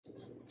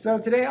So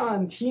today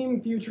on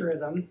Team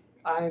Futurism,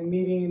 I'm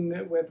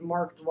meeting with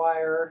Mark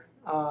Dwyer,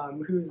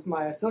 who's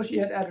my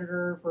associate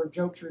editor for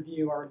Jokes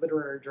Review, our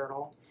literary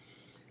journal.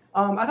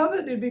 I thought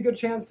that it'd be a good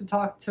chance to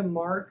talk to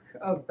Mark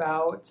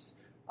about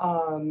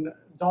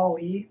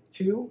Dall-e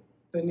 2,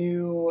 the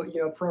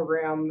new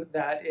program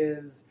that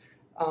is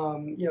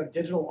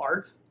digital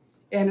art,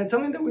 and it's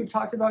something that we've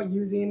talked about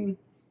using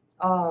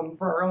for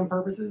our own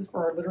purposes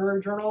for our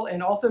literary journal,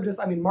 and also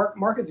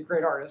Mark is a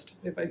great artist,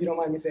 if you don't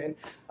mind me saying.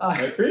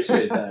 I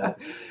appreciate that.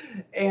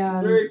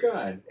 And very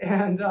kind.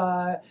 And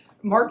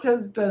Mark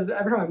does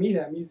every time I meet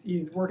him,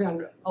 he's working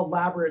on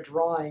elaborate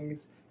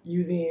drawings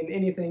using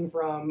anything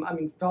from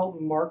felt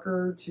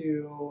marker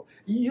to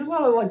you use a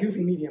lot of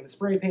goofy mediums,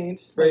 spray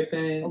paint,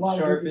 a lot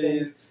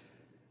Sharpies.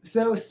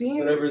 So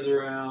seeing whatever's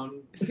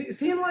around,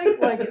 seeing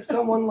like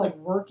someone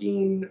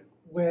working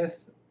with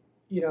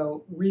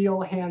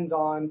real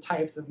hands-on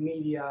types of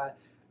media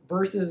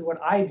versus what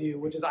I do,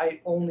 which is I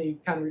only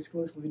kind of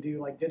exclusively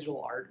do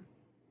digital art.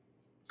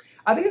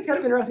 I think it's kind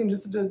of interesting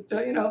just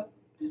to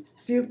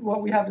see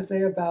what we have to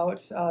say about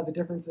the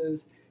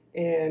differences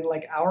in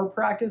our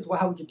practice,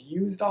 how we could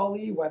use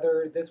Dall-e,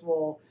 whether this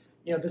will,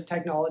 this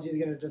technology is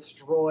going to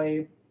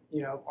destroy,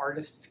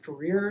 artists'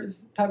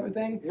 careers type of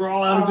thing. We're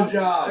all out of a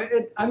job.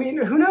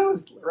 Who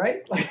knows,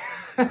 right?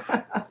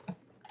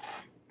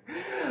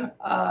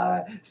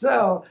 Let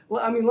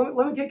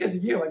me kick it to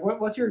you.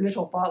 What's your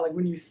initial thought?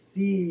 When you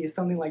see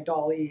something like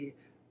Dall-e,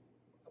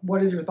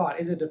 what is your thought?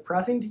 Is it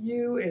depressing to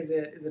you? Is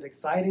it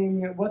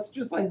exciting? What's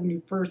just when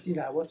you first see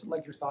that? What's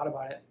your thought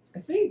about it? I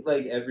think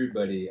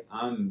everybody,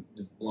 I'm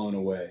just blown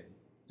away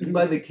just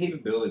by the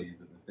capabilities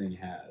that the thing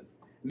has.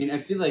 I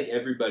feel like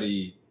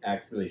everybody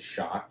acts really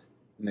shocked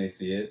when they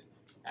see it.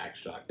 Act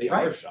shocked. They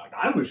are shocked.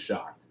 I was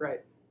shocked. Right.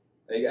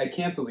 I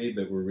can't believe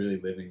that we're really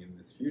living in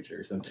this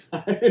future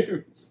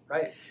sometimes.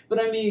 Right. But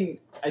I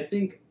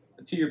think,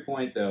 to your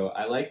point though,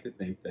 I like to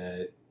think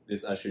that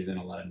this ushers in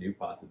a lot of new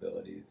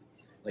possibilities.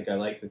 I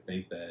like to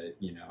think that,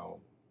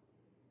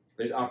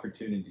 there's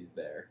opportunities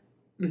there.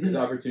 Mm-hmm. There's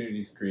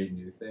opportunities to create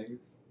new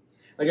things.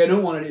 I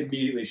don't want to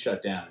immediately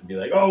shut down and be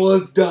like, oh, well,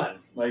 it's done.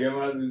 I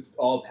want to just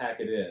all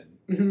pack it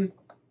in. Mm-hmm.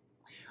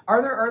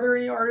 Are there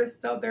any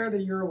artists out there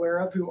that you're aware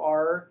of who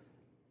are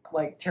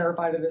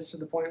terrified of this to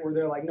the point where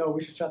they're like, no,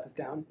 we should shut this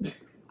down?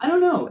 I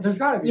don't know. There's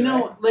got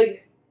to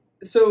be.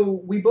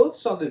 So we both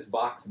saw this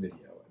Vox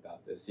video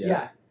about this.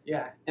 Yeah.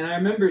 And I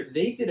remember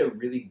they did a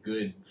really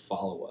good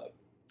follow-up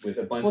with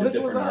a bunch of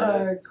different artists. Well,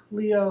 this was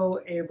Cleo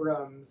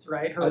Abrams,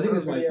 right? I think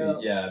this might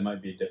be, it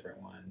might be a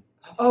different one.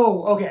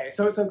 Oh, okay.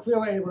 So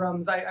Cleo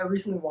Abrams, I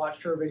recently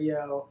watched her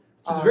video.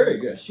 She's very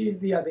good. She's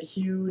the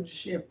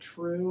Huge If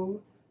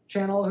True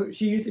channel.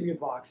 She used to be with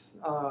Vox.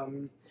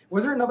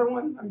 Was there another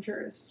one? I'm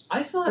curious.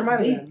 I saw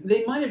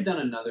they might have done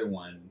another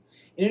one.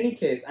 In any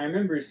case, I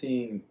remember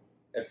seeing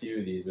a few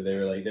of these where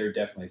there were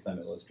definitely some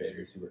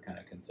illustrators who were kind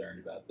of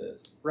concerned about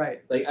this.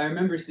 Right. I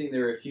remember seeing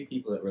there were a few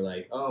people that were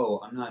like,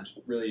 oh, I'm not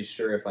really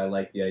sure if I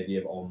like the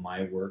idea of all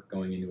my work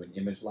going into an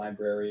image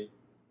library.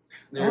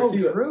 And there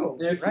were true.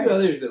 There are a few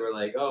others that were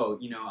like, oh,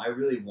 I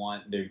really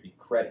want there to be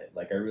credit.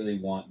 I really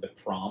want the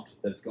prompt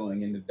that's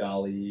going into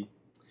Dall-e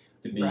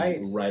to be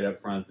right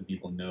up front so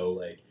people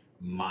know,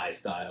 my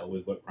style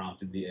was what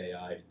prompted the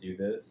AI to do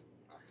this.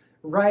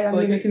 Right. So,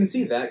 I can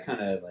see that kind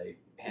of,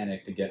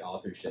 panic to get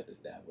authorship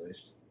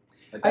established.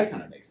 That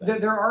kind of makes sense.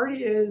 There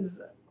already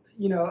is,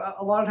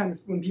 a lot of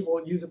times when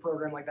people use a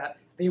program like that,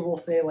 they will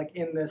say,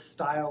 in this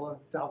style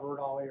of Salvador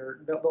Dali,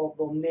 or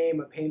they'll name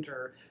a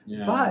painter.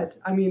 Yeah. But,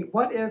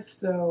 what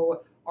if,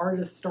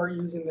 artists start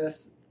using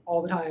this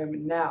all the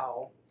time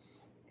now,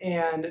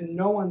 and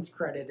no one's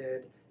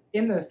credited?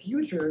 In the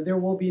future, there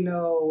will be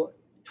no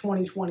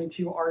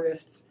 2022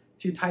 artists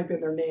to type in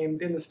their names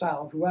in the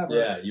style of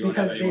whoever,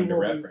 because they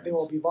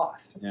will be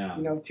lost,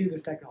 to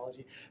this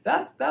technology.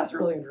 That's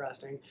really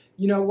interesting.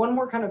 One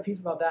more kind of piece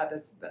about that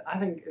I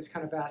think is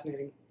kind of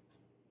fascinating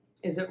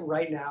is that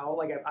right now,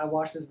 I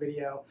watched this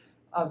video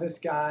of this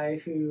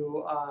guy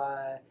who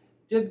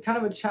did kind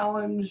of a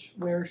challenge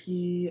where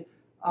he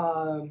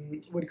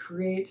would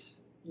create,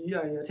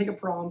 take a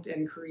prompt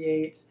and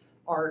create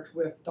art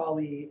with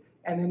Dall-e,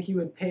 and then he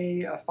would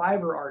pay a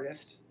Fiverr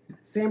artist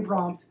same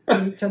prompt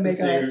to make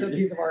a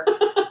piece of art.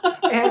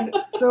 And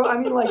so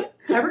every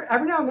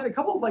now and then a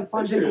couple of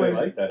fun takeaways. Really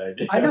like that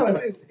idea. I know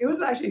it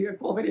was actually a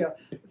cool video.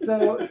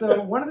 So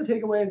one of the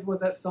takeaways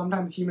was that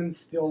sometimes humans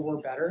still were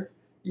better.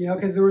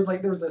 Because there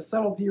was a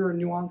subtlety or a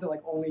nuance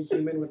that only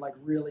human would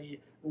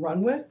really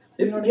run with.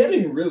 It's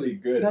getting really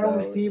good. Not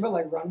only see but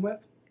run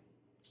with.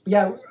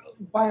 Yeah,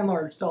 by and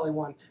large, Dall-e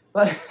won.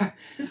 But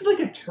this is like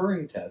a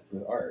Turing test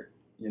with art.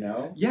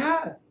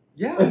 Yeah.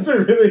 Yeah, that's a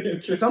really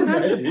interesting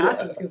Sometimes idea. It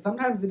passes because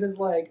sometimes it is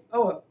a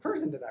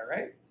person did that,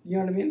 right? You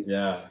know what I mean?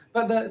 Yeah.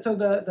 But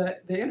the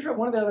intro.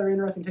 One of the other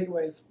interesting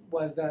takeaways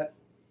was that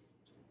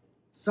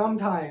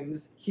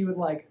sometimes he would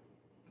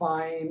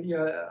find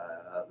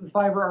the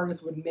Fiverr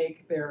artist would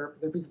make their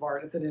piece of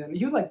art and send it in. And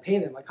he would pay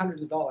them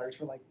hundreds of dollars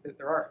for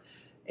their art,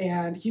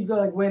 and he'd be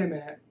like, wait a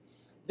minute,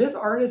 this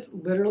artist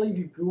literally, if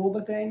you Google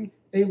the thing,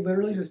 They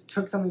literally just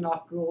took something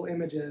off Google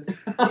Images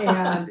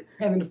and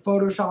then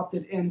photoshopped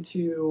it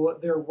into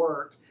their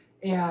work.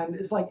 And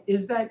it's like,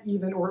 is that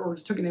even, or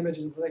just took an image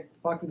and it's like,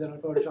 fuck with it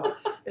on Photoshop.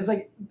 It's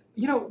like,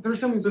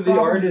 there's so many. So the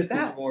artist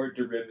is more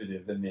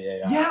derivative than the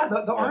AI. Yeah,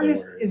 the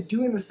artist is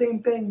doing the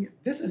same thing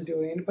this is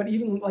doing, but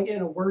even like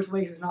in a worse way,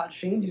 because it's not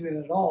changing it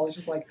at all. It's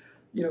just like,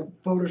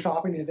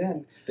 photoshopping it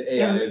in. The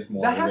AI is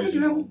more that happened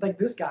original. to him, like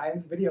this guy in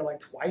this video,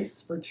 like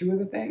twice for 2 of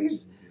the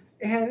things. Jesus.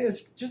 And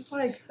it's just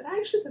like, but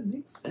actually, that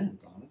makes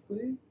sense,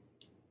 honestly.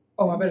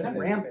 Oh, I bet it's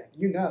rampant.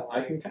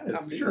 I can kind of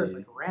I'm see. sure it's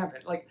like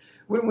rampant. Like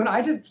when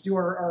I just do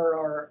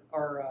our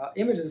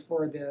images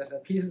for the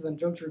pieces and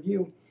jokes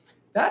review,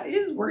 that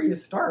is where you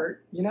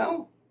start.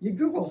 You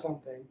Google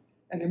something,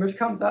 an image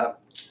comes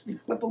up, you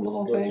clip a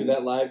little Go thing through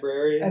that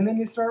library, and then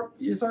you start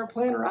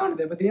playing around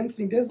with it. But the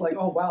instinct is like,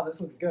 oh wow, this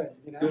looks good.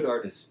 Good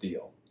artists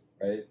steal,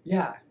 right?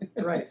 Yeah,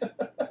 right.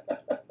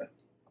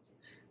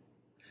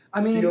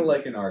 Steal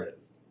like an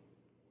artist.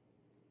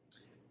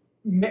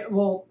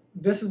 Well,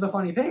 this is the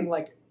funny thing.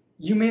 Like,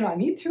 you may not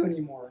need to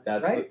anymore.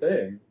 That's right? the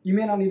thing. You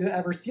may not need to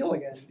ever steal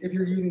again if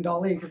you're using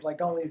Dall-e, because like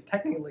Dall-e is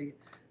technically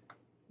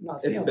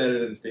not stealing. It's better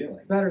than stealing.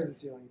 It's better than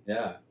stealing.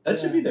 Yeah,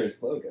 that should be their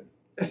slogan.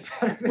 It's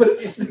better than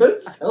stealing.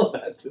 Let's sell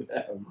that to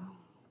them.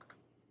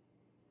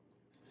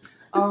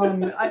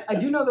 I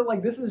do know that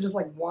like this is just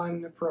like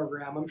one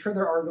program. I'm sure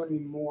there are going to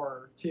be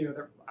more too.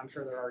 I'm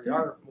sure there already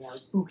are more.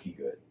 Spooky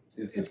good.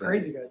 It's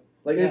crazy good.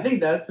 Like, yeah. I think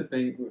that's the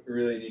thing we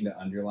really need to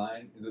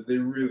underline, is that they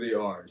really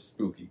are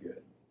spooky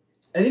good.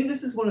 I think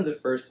this is one of the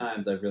first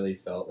times I've really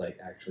felt like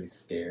actually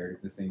scared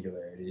at the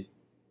singularity.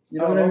 You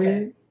know what I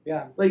mean?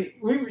 Yeah. Like,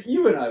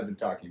 you and I have been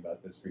talking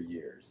about this for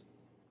years.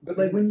 But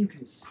like when you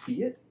can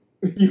see it,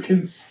 you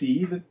can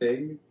see the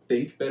thing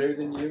think better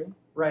than you.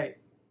 Right,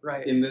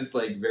 right. In this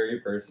like very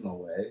personal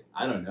way.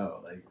 I don't know.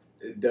 Like,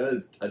 it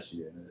does touch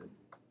you in it.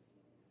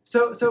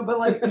 So, but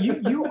like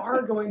you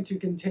are going to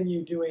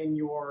continue doing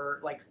your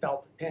like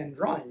felt pen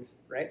drawings,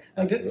 right?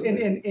 Like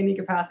in any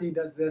capacity,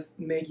 does this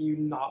make you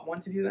not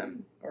want to do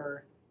them,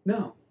 or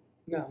no,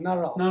 not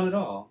at all. Not at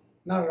all.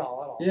 Not at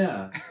all.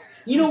 Yeah.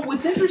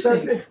 What's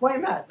interesting? So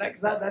explain that,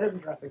 because that is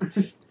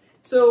interesting.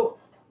 So,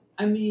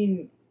 I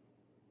mean,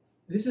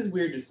 this is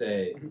weird to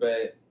say,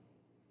 but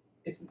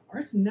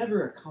art's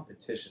never a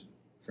competition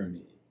for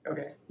me.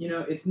 Okay.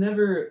 It's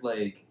never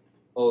like,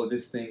 oh,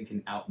 this thing can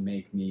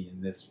outmake me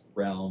in this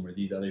realm, or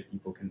these other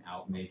people can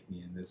outmake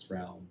me in this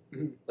realm.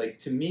 Mm-hmm.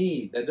 Like, to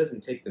me, that doesn't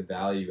take the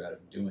value out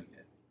of doing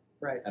it.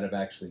 Right. Out of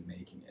actually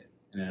making it.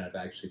 And out of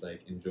actually,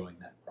 like, enjoying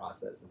that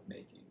process of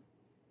making.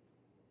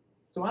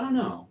 So, I don't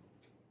know.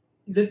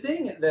 The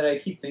thing that I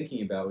keep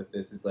thinking about with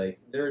this is, like,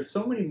 there are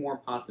so many more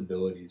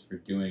possibilities for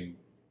doing...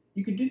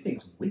 You could do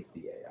things with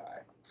the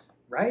AI.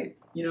 Right.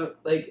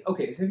 Like,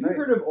 okay, so have you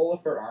heard of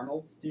Olafur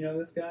Arnalds? Do you know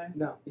this guy?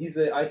 No. He's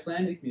an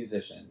Icelandic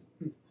musician.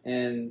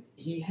 And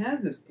he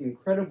has this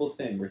incredible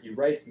thing where he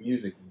writes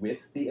music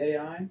with the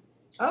AI.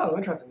 Oh,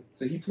 interesting.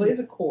 So he plays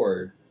a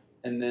chord,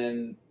 and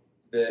then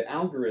the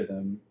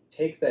algorithm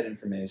takes that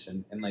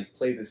information and like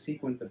plays a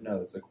sequence of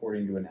notes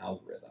according to an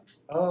algorithm.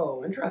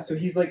 Oh, interesting. So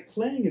he's like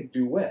playing a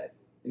duet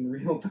in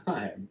real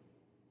time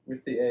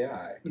with the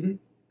AI. Mm-hmm.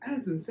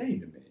 That's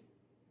insane to me.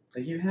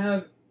 Like, you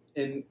have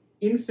an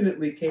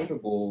infinitely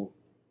capable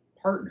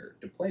partner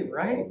to play with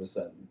all of a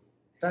sudden.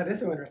 That is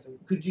so interesting.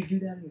 Could you do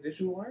that in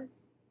visual art?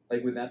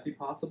 Like, would that be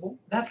possible?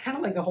 That's kind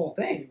of like the whole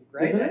thing,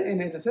 right? Isn't it?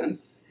 In a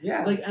sense.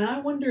 Yeah. Like, and I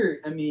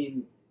wonder, I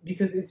mean,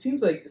 because it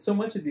seems like so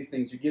much of these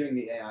things, you're giving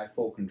the AI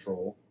full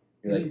control.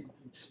 You're like,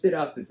 spit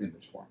out this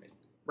image for me.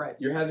 Right.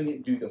 You're having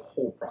it do the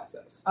whole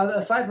process.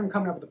 Aside from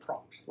coming up with the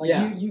prompt.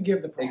 Like, you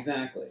give the prompt.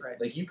 Exactly.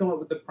 Right. Like, you come up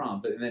with the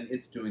prompt, and then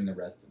it's doing the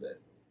rest of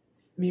it.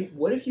 I mean,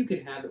 what if you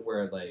could have it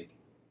where, like,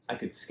 I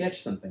could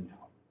sketch something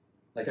out.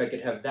 Like, I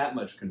could have that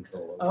much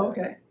control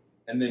over it.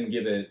 And then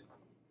give it,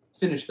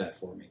 finish that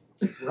for me.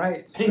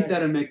 Right. Paint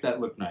that and make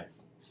that look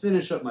nice.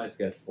 Finish up my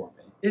sketch for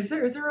me. Is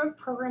there a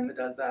program that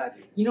does that?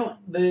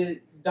 The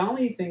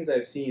Dall-e things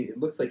I've seen, it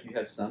looks like you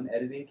have some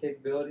editing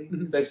capability.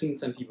 Because I've seen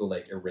some people,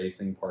 like,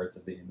 erasing parts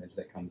of the image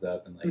that comes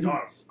up and, like,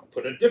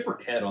 put a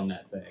different head on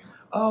that thing.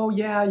 Oh,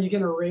 yeah, you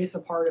can erase a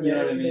part of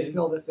it and they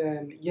fill this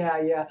in.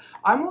 Yeah.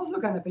 I'm also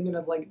kind of thinking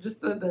of, like,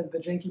 just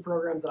the janky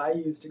programs that I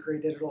use to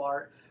create digital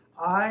art.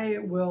 I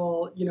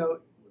will,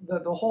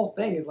 the whole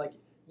thing is, like,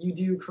 you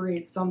do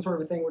create some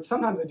sort of a thing, which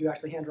sometimes I do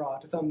actually hand draw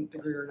to some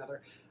degree or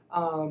another,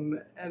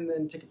 and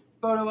then take a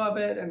photo of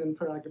it, and then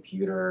put it on a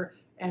computer,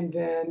 and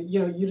then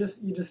you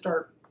just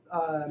start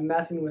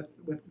messing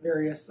with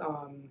various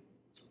God,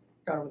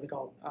 what are they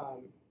called?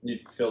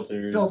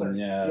 Filters.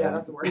 Yeah,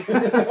 that's the word.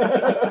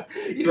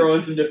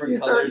 Throwing some different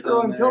colors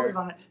throwing on there. filters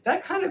on it.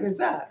 That kind of is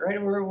that,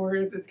 right? Where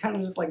it's kind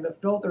of just like the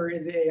filter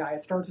is the AI.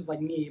 It starts with like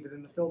me, but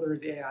then the filter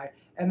is the AI.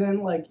 And then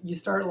like you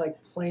start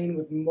like playing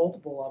with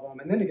multiple of them,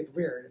 and then it gets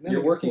weird. And then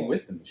you're working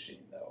with the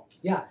machine, though.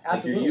 Yeah,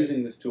 absolutely. Like, you're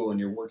using this tool and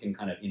you're working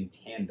kind of in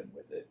tandem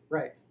with it.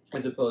 Right.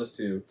 As opposed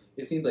to,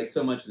 it seems like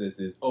so much of this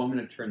is, I'm going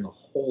to turn the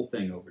whole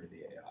thing over to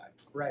the AI.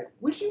 Right.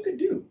 Which you could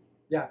do.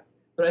 Yeah.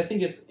 But I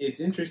think it's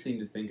interesting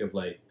to think of,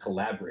 like,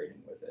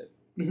 collaborating with it.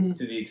 Mm-hmm.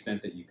 to the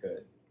extent that you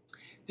could.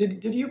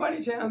 Did you by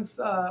any chance,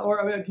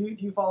 or I mean,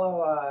 do you follow,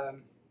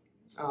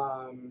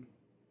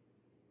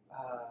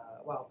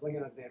 wow, blanking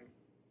on his name.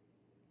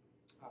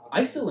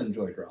 I still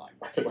enjoy drawing,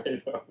 by the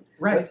way, though.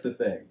 Right. That's the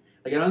thing.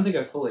 Like, I don't think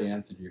I fully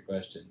answered your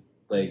question.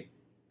 Like,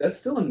 that's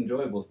still an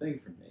enjoyable thing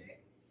for me.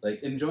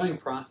 Like, enjoying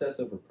process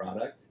over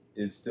product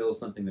is still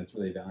something that's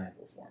really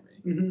valuable for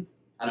me. Mm-hmm.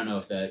 I don't know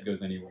if that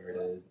goes anywhere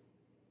to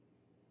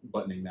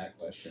buttoning that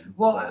question.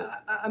 Well,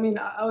 I mean,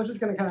 I was just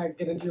going to kind of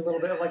get into a little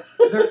bit of, like,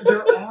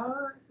 there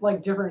are,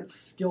 like, different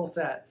skill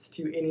sets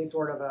to any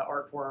sort of a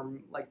art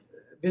form, like,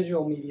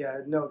 visual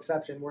media, no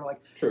exception, where, like,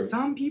 True.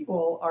 Some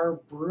people are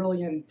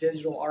brilliant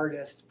digital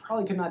artists,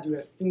 probably could not do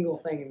a single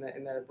thing in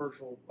the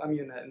virtual, I mean,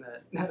 in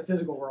the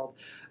physical world.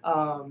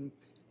 And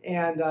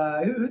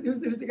who's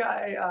the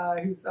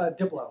guy who's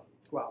Diplo?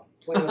 Well,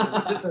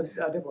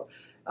 Diplo.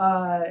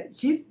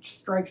 He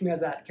strikes me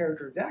as that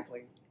character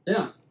exactly.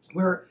 Yeah.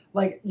 Where,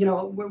 like, you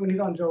know, when he's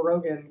on Joe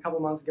Rogan a couple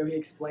months ago, he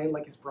explained,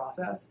 like, his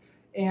process.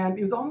 And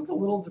it was almost a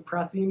little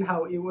depressing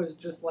how it was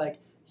just, like,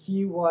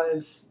 he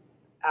was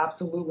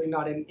absolutely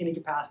not in any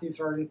capacity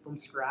starting from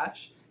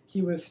scratch.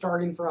 He was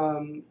starting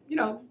from, you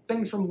know,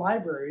 things from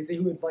libraries that he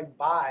would, like,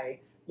 buy,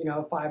 you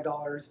know, $5,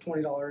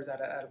 $20 at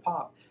a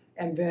pop.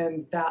 And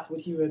then that's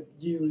what he would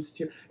use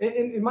to...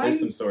 In my,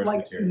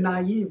 like,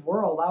 naive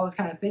world, I was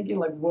kind of thinking,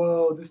 like,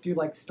 whoa, this dude,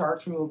 like,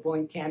 starts from a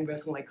blank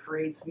canvas and, like,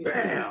 creates these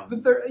things.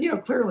 But, there, you know,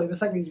 clearly, the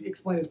second he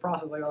explained his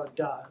process, like, oh,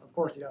 duh, of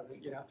course he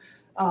doesn't, you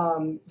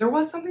know. There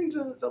was something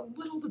just a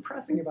little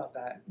depressing about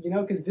that, you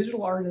know, because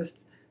digital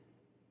artists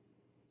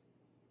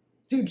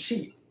do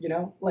cheat, you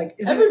know? Like,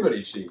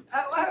 everybody cheats.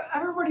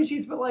 Everybody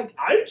cheats, but, like...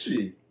 I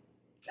cheat.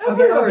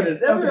 Every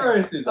artist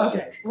is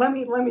honest. Let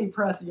me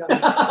press you on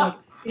this. Like,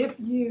 if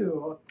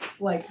you,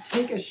 like,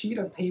 take a sheet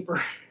of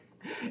paper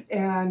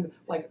and,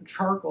 like,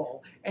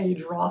 charcoal and you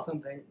draw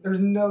something, there's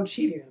no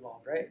cheating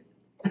involved, right?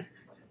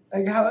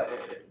 Like, how...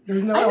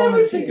 There's no... I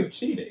never think of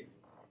cheating.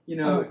 You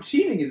know,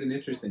 cheating is an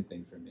interesting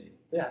thing for me.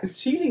 Yeah. Because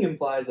cheating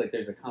implies, like,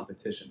 there's a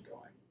competition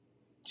going.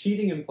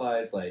 Cheating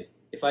implies, like,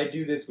 if I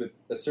do this with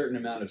a certain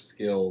amount of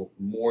skill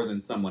more than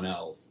someone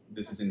else,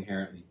 this is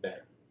inherently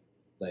better.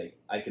 Like,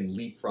 I can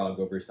leapfrog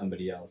over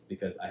somebody else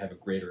because I have a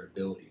greater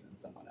ability than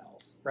someone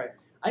else. Right.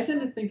 I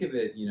tend to think of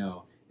it, you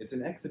know, it's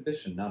an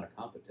exhibition, not a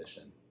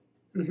competition.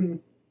 Mm-hmm.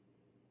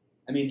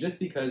 I mean, just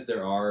because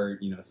there are,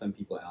 you know, some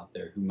people out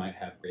there who might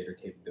have greater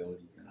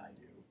capabilities than I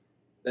do,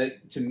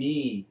 that, to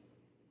me,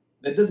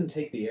 that doesn't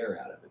take the air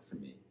out of it for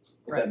me,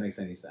 if that makes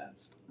any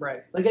sense.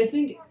 Right. Like, I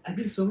think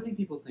so many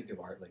people think of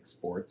art like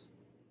sports.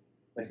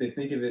 Like, they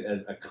think of it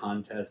as a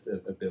contest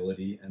of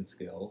ability and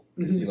skill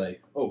to see,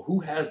 like, oh,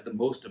 who has the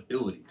most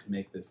ability to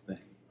make this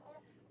thing?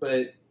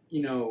 But,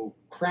 you know,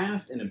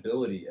 craft and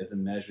ability as a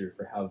measure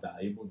for how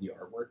valuable the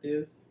artwork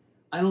is,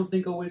 I don't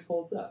think always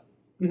holds up.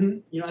 Mm-hmm.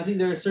 You know, I think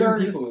there are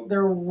certain people...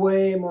 There are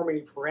way more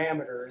many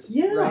parameters,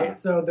 right?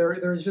 So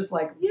there's just,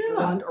 like,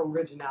 blunt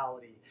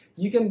originality.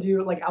 You can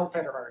do, like,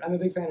 outsider art. I'm a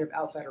big fan of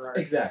outsider art.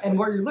 Exactly. And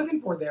what you're looking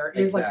for there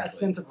is, like, a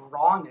sense of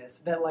rawness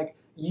that, like,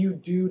 you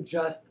do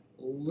just...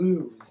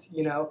 lose,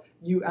 you know,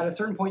 you at a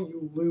certain point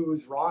you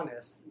lose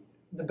rawness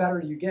the better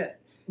you get.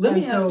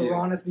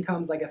 Rawness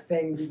becomes like a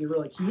thing you can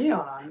really key in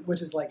on,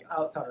 which is like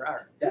outsider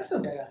art.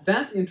 Definitely.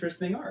 That's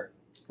interesting art.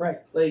 Right.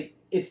 Like,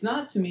 it's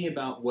not to me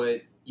about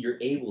what you're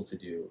able to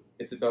do,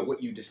 it's about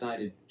what you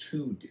decided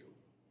to do.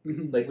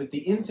 Mm-hmm. Like, with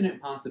the infinite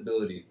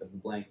possibilities of the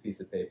blank piece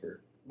of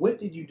paper, what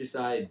did you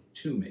decide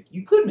to make?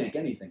 You could make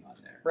anything on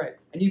there. Right.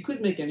 And you could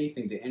make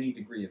anything to any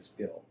degree of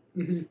skill.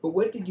 Mm-hmm. But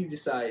what did you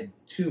decide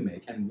to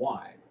make and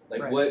why?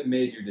 Like, what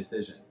made your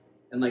decision?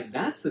 And, like,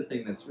 that's the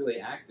thing that's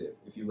really active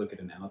if you look at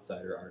an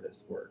outsider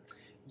artist's work.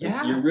 Like,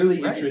 Yeah. you're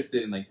really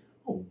interested in, like,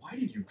 oh, why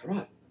did you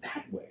draw it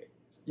that way?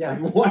 Yeah.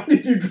 Like, why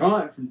did you draw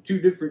it from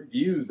two different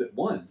views at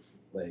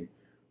once? Like,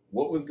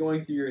 what was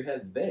going through your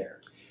head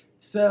there?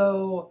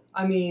 So,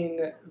 I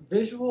mean,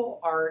 visual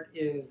art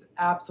is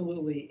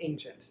absolutely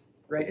ancient,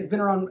 right? It's been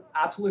around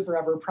absolutely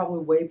forever,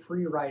 probably way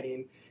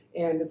pre-writing.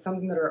 And it's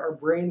something that our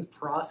brains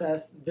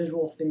process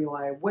visual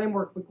stimuli way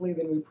more quickly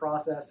than we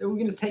process. We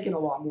can just take in a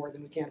lot more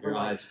than we can from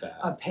a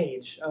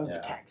page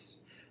of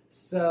text.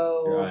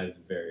 So your eyes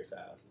very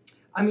fast.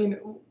 I mean,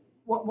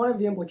 one of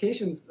the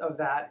implications of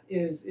that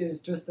is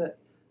just that.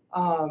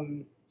 I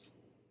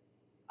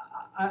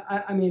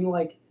mean,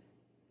 like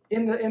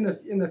in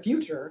the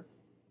future.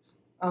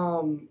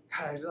 God,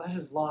 I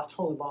just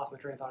totally lost my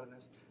train of thought in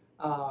this.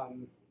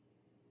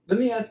 Let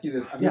me ask you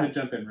this. I'm going to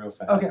jump in real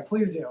fast. Okay,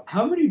 please do.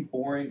 How many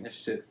boring as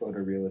shit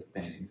photorealist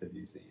paintings have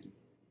you seen?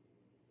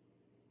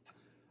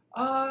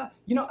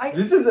 You know,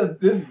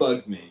 This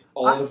bugs me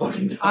all the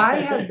fucking time. I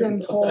have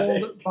been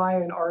told by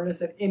an artist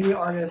that any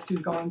artist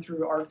who's gone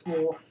through art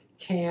school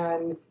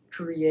can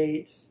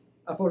create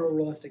a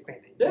photorealistic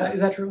painting. Yeah.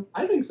 Is that true?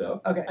 I think so.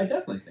 Okay. I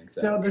definitely think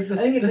so. So I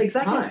think it takes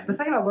time. The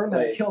second I learned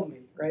that, it killed me,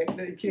 right?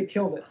 It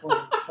killed it for me.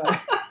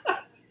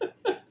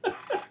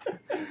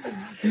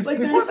 Like,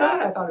 before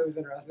that, I thought it was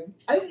interesting.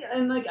 I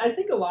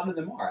think a lot of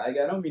them are. Like,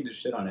 I don't mean to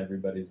shit on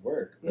everybody's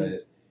work,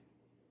 but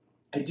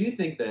I do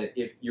think that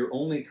if your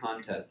only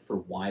contest for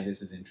why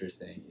this is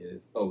interesting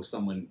is, oh,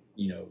 someone,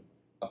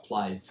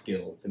 applied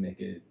skill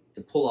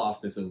to pull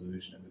off this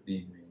illusion of it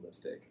being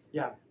realistic.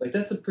 Yeah. Like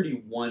that's a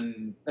pretty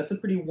one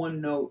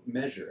note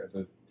measure of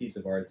a piece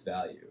of art's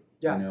value.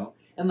 Yeah.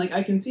 And like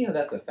I can see how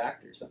that's a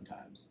factor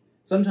sometimes.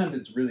 Sometimes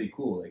it's really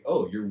cool, like,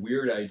 oh, your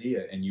weird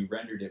idea and you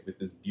rendered it with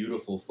this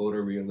beautiful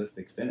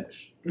photorealistic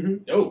finish.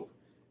 Mm-hmm. Dope.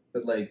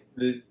 But like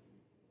the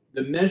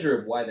measure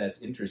of why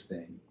that's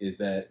interesting is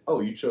that, oh,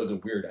 you chose a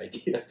weird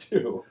idea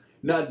too.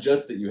 Not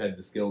just that you had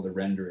the skill to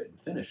render it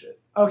and finish it.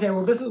 Okay,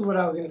 well, this is what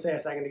I was going to say a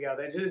second ago.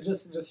 That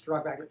just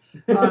struck back.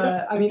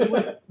 I mean,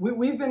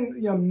 we've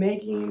been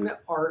making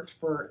art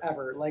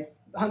forever, like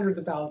hundreds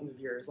of thousands of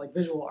years, like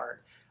visual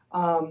art.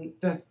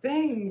 The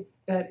thing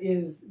that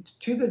is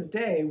to this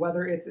day,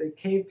 whether it's a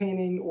cave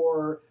painting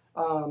or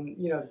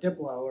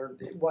Diplo or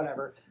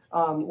whatever,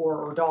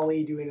 or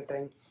Dall-e doing a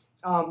thing.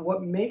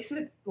 What makes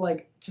it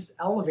just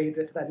elevates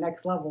it to that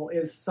next level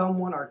is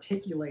someone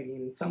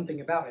articulating something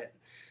about it.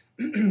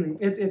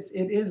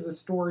 It is the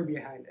story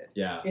behind it.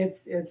 Yeah.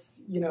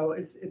 It's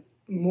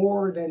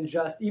more than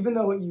just, even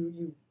though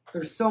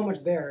there's so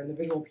much there in the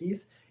visual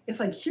piece. It's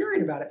like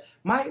hearing about it.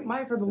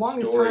 My for the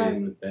longest story time,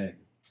 is the thing.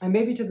 And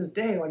maybe to this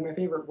day, like my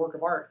favorite work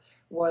of art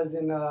was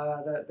in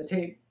the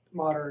Tate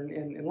Modern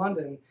in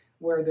London,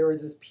 where there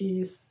was this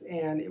piece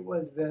and it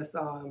was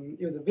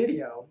a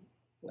video.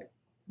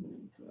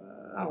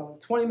 I don't know,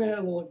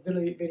 20-minute little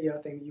video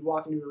thing. You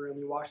walk into a room,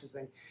 you watch this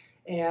thing,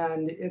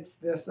 and it's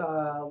this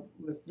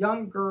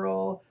young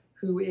girl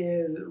who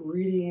is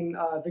reading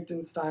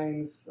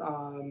Wittgenstein's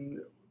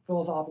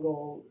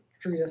philosophical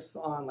treatise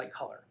on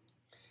color,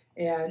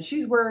 and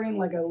she's wearing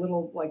a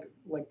little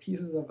like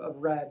pieces of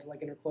red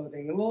in her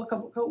clothing, a little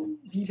couple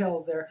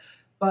details there.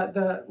 But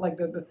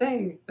the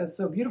thing that's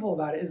so beautiful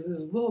about it is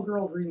this little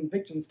girl reading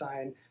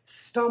Wittgenstein,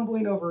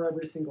 stumbling over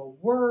every single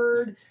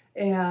word.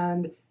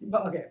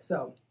 Okay,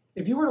 so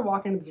if you were to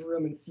walk into this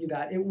room and see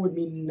that, it would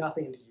mean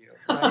nothing to you.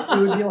 Right? It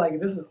would be like,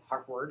 this is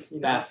awkward,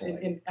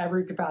 in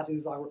every capacity.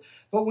 This is awkward.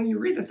 But when you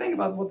read the thing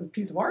about what this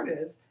piece of art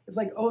is, it's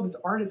like, oh, this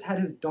artist had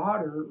his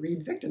daughter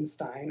read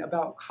Wittgenstein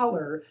about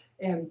color,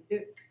 and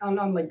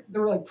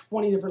there were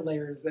 20 different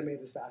layers that made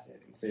this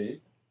fascinating.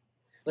 See.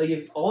 I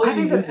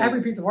think that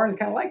every piece of art is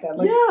kind of like that.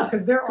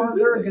 Because there are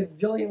a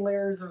gazillion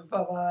layers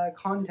of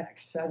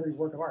context to every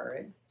work of art,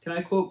 right? Can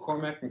I quote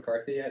Cormac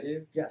McCarthy at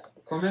you? Yes.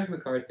 Cormac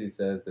McCarthy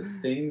says that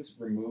things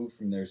removed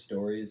from their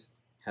stories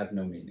have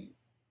no meaning.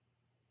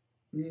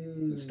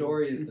 The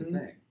story is the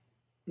thing.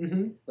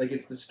 Mm-hmm.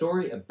 It's the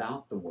story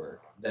about the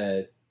work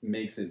that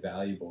makes it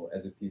valuable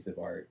as a piece of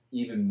art,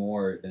 even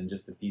more than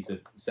just the piece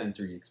of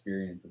sensory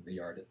experience of the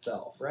art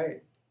itself.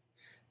 Right.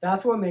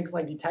 That's what makes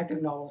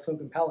detective novels so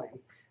compelling.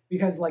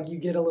 Because you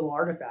get a little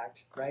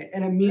artifact, right?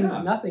 And it means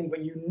nothing, but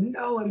it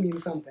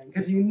means something.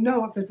 Because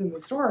it fits in the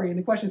story. And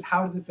the question is,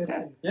 how does it fit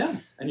in? Yeah,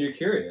 and you're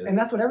curious. And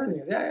that's what everything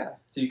is, yeah.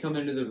 So you come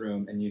into the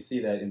room and you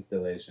see that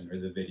installation or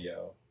the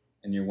video,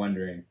 and you're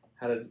wondering,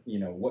 how does,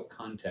 what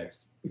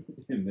context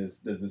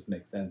does this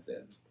make sense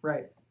in?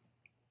 Right.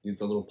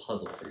 It's a little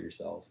puzzle for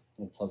yourself,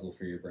 a little puzzle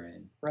for your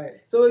brain. Right.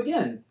 So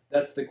again,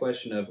 that's the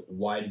question of,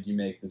 why did you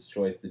make this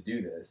choice to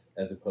do this,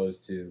 as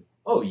opposed to,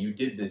 oh, you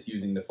did this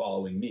using the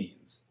following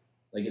means.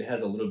 It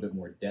has a little bit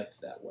more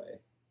depth that way.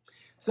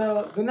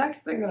 So the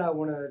next thing that I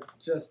want to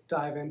just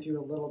dive into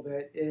a little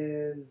bit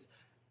is,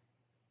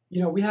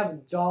 we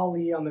have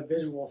Dall-e on the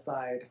visual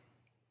side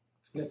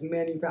that's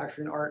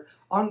manufacturing art.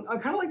 On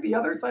kind of the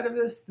other side of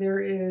this, there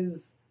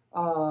is...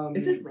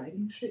 is it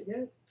writing shit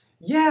yet?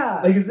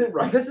 Yeah. Is it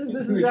right? This is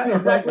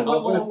exactly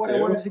what I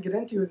wanted to get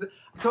into.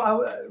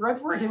 Right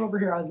before I came over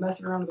here, I was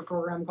messing around with a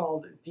program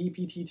called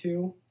DPT2.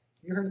 You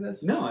heard of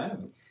this? No, I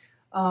haven't.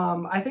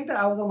 I think that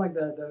I was on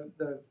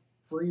the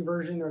free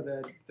version, or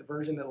the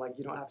version that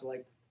you don't have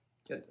to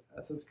get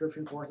a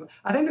subscription for.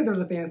 I think that there's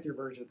a fancier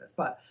version of this,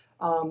 but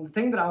the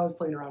thing that I was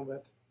playing around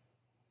with,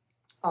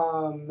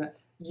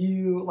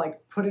 you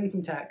put in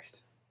some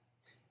text,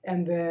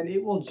 and then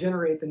it will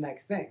generate the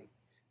next thing.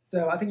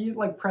 So I think you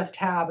press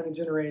tab and it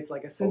generates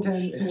a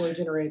sentence, or it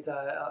generates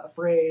a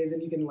phrase,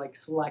 and you can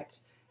select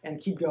and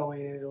keep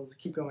going, and it'll just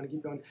keep going and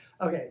keep going.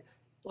 Okay.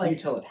 Can you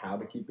tell it how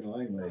to keep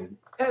going?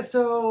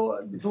 So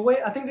the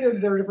way, I think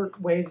there are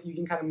different ways that you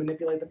can kind of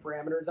manipulate the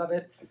parameters of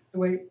it. The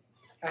way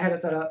I had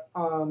it set up,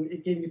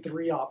 it gave you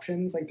 3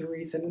 options,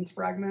 3 sentence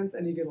fragments,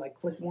 and you could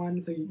click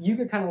one, so you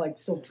could kind of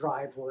still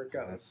drive where it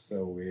goes. That's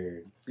so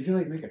weird. You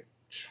can make a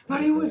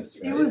But it was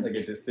a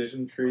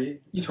decision tree.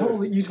 You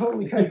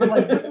totally could.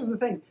 But this was the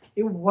thing.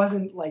 It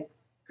wasn't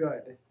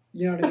good.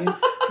 You know what I mean?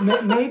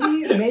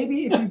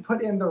 maybe if you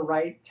put in the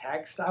right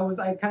text,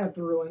 I kind of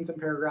threw in some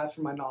paragraphs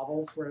from my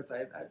novels where I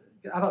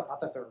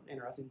thought they were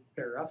interesting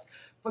paragraphs,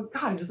 but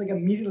God, it just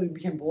immediately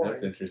became boring.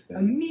 That's interesting.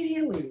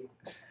 Immediately.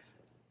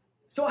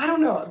 So I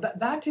don't know.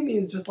 That to me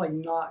is just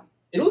not.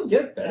 It'll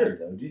get better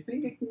though. Do you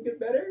think it can get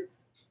better?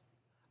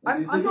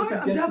 I'm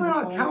definitely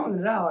not counting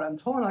it out. I'm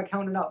totally not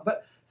counting it out.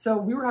 But so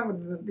we were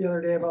talking the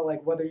other day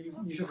about whether you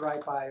should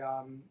write by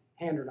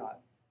hand or not.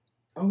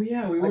 Oh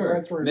yeah, we like, were.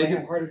 write stories Make by it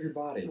hand. part of your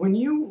body. When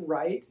you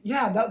write,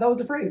 that was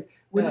the phrase.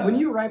 When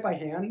you write by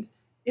hand,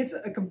 it's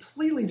a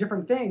completely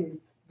different thing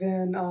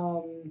than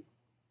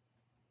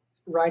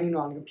writing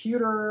on a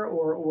computer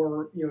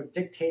or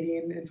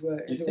dictating into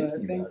a You're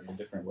thinking thing. about it in a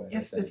different way.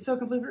 It's so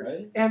completely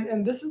right.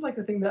 And this is like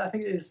the thing that I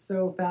think is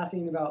so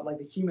fascinating about like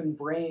the human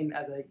brain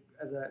as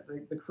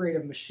the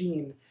creative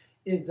machine,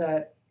 is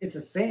that it's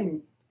the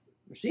same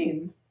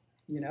machine,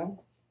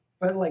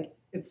 but like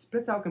it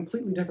spits out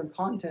completely different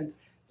content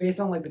based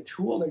on like the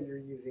tool that you're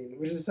using,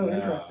 which is so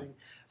interesting.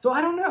 So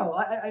I don't know.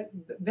 I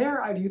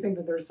do think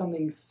that there's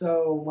something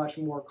so much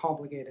more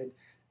complicated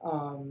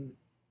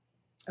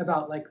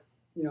about like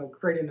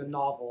creating a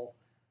novel,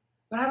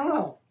 but I don't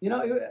know.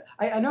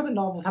 I know that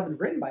novels have been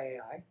written by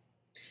AI.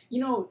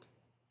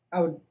 I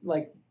would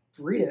like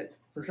read it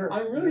for sure.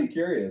 I'm really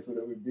curious what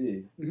it would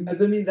be. Mm-hmm.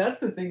 As I mean, that's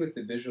the thing with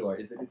the visual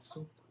art, is that it's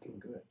so fucking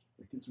good.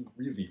 Like it's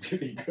really,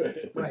 really good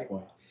at this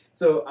point.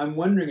 So I'm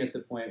wondering at the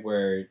point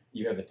where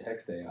you have a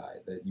text AI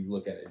that you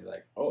look at it and you're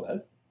like, oh,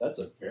 that's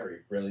a very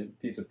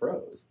brilliant piece of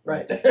prose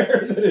right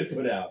there that it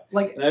put out.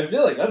 Like, and I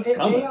feel like that's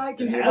coming. AI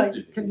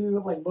can do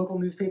like local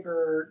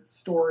newspaper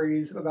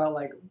stories about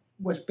like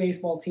which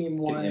baseball team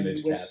won,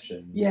 image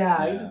caption.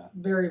 Yeah, just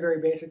very,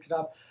 very basic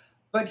stuff.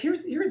 But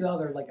here's the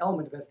other like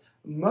element to this.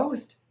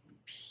 Most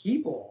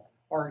people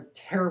are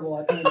terrible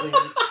at painting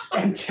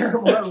and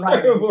terrible at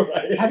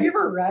writing. Have you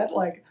ever read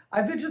like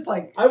I've been just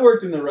like I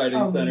worked in the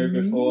writing center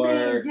before.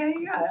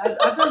 Yeah.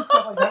 I've done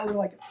stuff like that where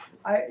like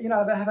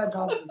I've had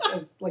jobs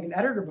as like an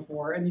editor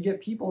before, and you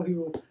get people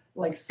who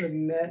like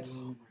submit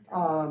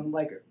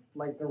like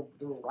their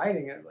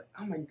writing. It's like,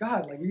 oh my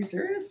god, like are you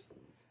serious?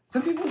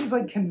 Some people just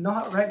like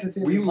cannot write to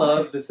save. We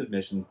love the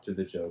submissions to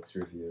the jokes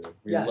review.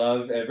 We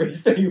love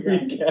everything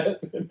we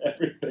get and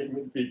everything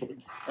that people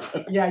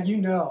get. Yeah,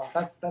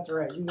 that's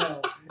right.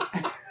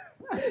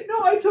 No,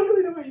 I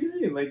totally know what you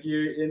mean. Like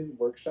you're in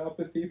workshop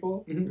with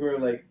people who are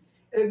like,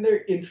 and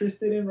they're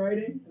interested in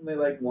writing, and they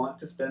like want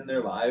to spend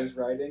their lives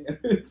writing,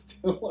 and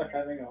still are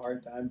having a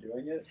hard time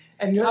doing it.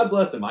 And God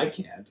bless them, I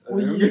can't.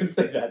 I'm gonna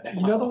say that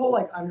now. You know the whole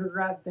like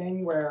undergrad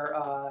thing where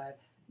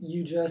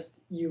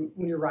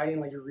when you're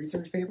writing like your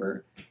research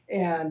paper,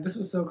 and this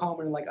was so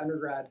common in like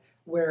undergrad,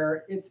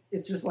 where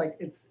it's just like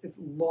it's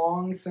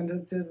long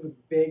sentences with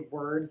big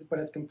words, but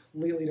it's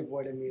completely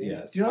devoid of meaning.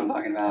 Yes. Do you know what I'm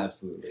talking about?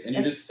 Absolutely. And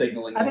you're just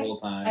signaling the whole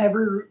time.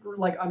 Every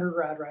like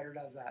undergrad writer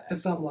does that to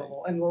some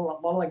level, and a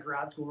lot of like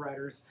grad school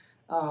writers.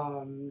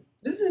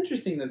 This is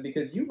interesting though,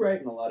 because you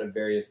write in a lot of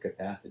various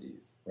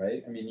capacities,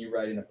 right? I mean, you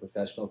write in a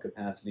professional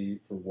capacity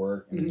for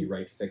work, and you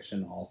write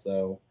fiction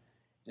also.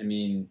 I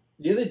mean,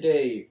 the other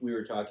day we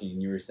were talking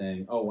and you were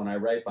saying, oh, when I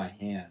write by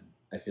hand,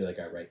 I feel like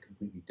I write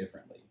completely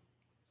differently.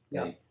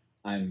 Like,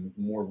 I'm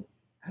more,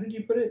 how did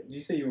you put it? Did you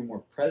say you were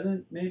more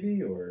present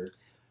maybe, or?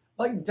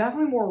 Like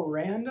definitely more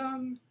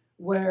random,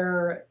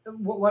 where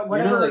whatever.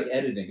 You're not like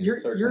editing.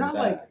 You're not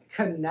like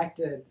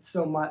connected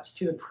so much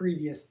to the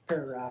previous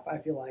paragraph, I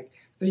feel like.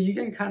 So you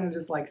can kind of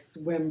just like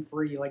swim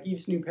free, like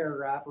each new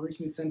paragraph or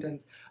each new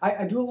sentence.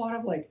 I do a lot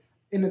of like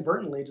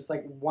inadvertently just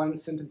like one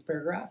sentence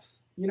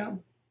paragraphs,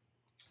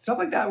 Stuff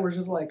like that, where it's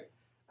just like,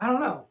 I don't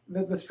know,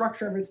 the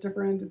structure of it's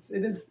different. It's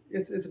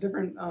a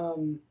different.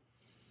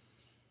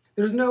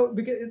 There's no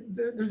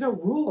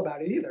rule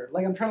about it either.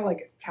 Like I'm trying to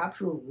like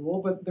capture a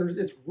rule, but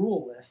it's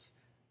ruleless.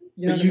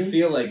 But you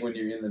feel like when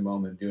you're in the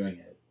moment doing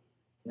it,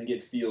 like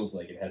it feels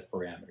like it has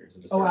parameters.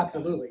 Oh,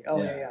 absolutely.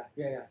 Kind. Oh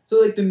yeah. So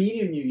like the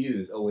medium you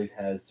use always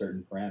has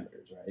certain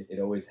parameters, right? It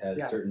always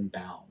has certain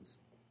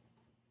bounds.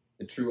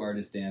 The true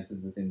artist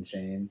dances within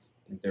chains.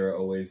 Like there are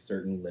always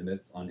certain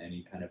limits on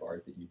any kind of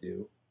art that you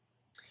do.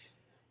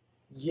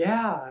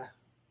 Yeah.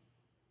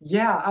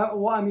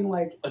 I mean,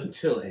 like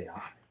until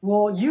AI.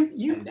 Well,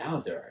 and now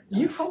there are.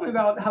 You've told me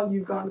about how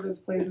you've gone to those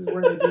places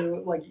where they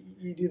do like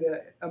you do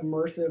the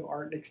immersive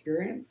art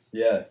experience.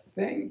 Yes.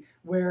 Thing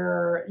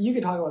where you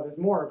could talk about this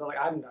more, but like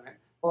I haven't done it.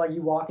 But like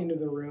you walk into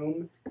the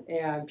room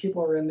and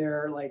people are in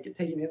there like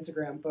taking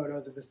Instagram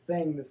photos of this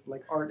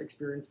like art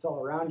experience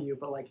all around you,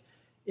 but like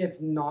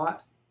it's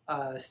not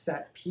a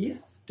set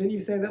piece. Didn't you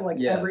say that like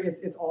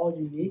it's all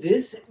unique?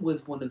 This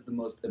was one of the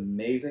most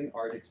amazing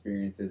art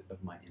experiences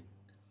of my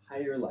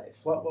entire life.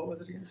 What was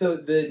it again? So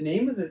the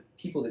name of the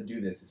people that do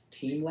this is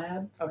Team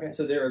Lab. Okay.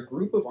 So they're a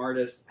group of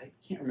artists. I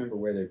can't remember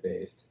where they're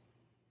based.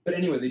 But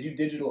anyway, they do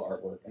digital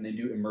artwork and they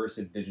do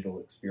immersive digital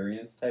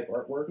experience type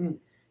artwork. Mm.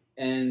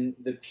 And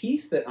the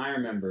piece that I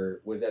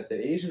remember was at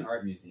the Asian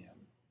Art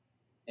Museum.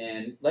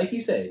 And like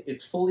you say,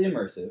 it's fully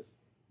immersive.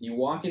 You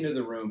walk into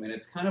the room and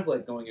it's kind of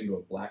like going into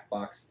a black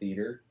box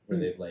theater where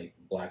they've like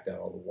blacked out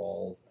all the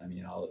walls. I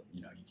mean,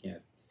 you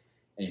can't.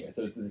 Anyway,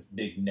 so it's this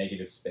big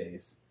negative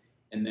space.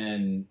 And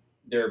then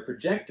there are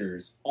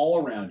projectors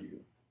all around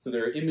you. So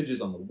there are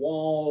images on the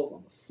walls,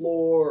 on the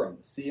floor, on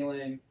the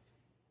ceiling.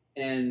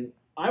 And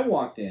I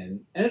walked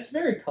in, and it's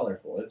very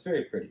colorful. It's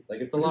very pretty. Like,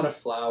 it's a lot of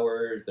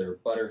flowers. There are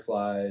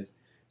butterflies.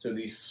 So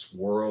these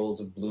swirls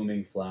of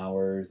blooming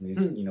flowers and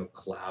these,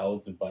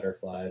 clouds of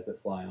butterflies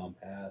that fly on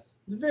past.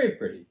 It's very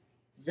pretty.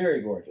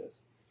 Very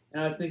gorgeous.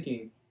 And I was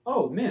thinking,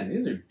 oh man,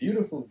 these are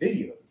beautiful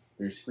videos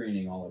they're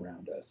screening all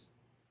around us.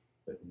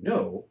 But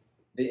no,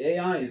 the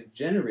AI is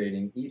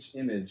generating each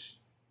image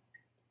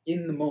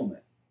in the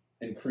moment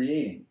and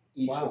creating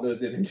each of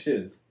those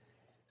images.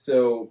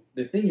 So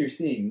the thing you're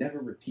seeing never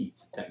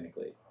repeats,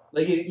 technically.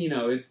 Like,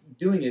 it's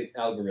doing it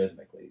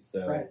algorithmically.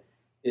 So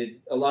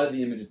a lot of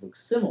the images look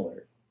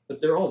similar,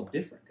 but they're all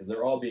different because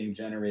they're all being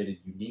generated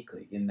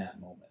uniquely in that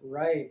moment.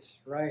 Right.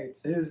 It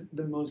is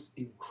the most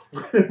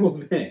incredible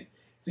thing.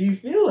 So you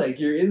feel like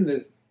you're in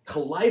this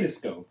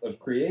kaleidoscope of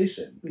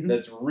creation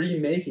that's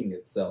remaking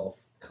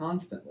itself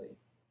constantly.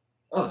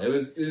 Oh, it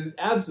was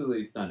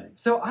absolutely stunning.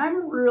 So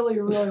I'm really,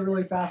 really,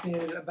 really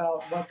fascinated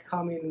about what's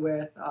coming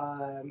with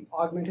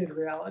augmented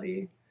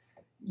reality.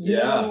 You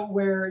know,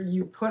 where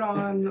you put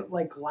on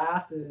like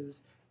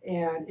glasses,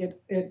 and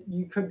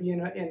you could be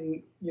in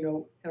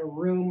a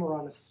room or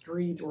on a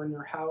street or in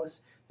your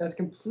house that's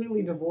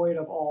completely devoid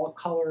of all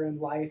color and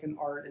life and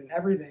art and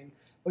everything.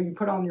 But you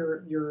put on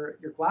your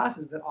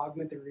glasses that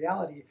augment the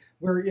reality,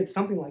 where it's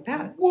something like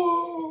that.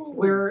 Whoa!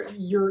 Where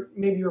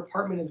maybe your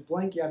apartment is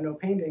blank, you have no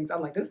paintings,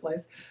 unlike this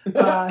place,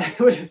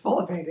 which is full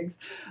of paintings.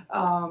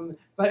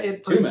 But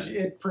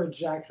it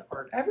projects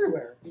art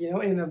everywhere,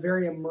 in a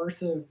very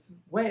immersive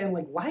way, and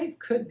like life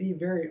could be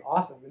very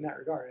awesome in that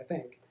regard. I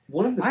think.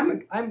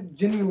 I'm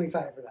genuinely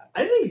excited for that.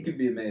 I think it could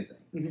be amazing.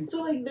 Mm-hmm.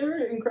 So like there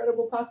are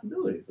incredible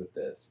possibilities with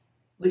this.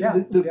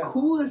 Like the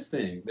coolest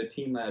thing the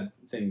Team Lab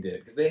thing did,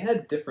 because they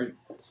had different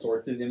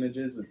sorts of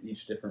images with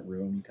each different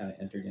room you kind of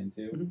entered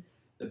into. Mm-hmm.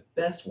 The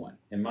best one,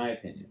 in my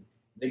opinion,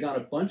 they got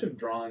a bunch of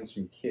drawings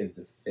from kids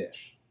of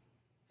fish.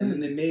 And then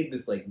they made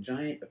this like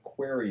giant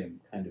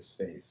aquarium kind of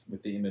space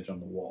with the image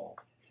on the wall.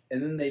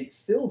 And then they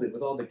filled it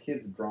with all the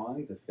kids'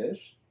 drawings of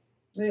fish.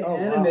 They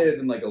animated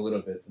them like a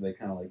little bit so they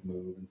kind of like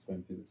move and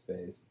swim through the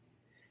space.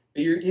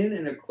 But you're in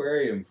an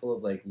aquarium full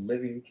of like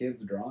living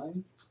kids'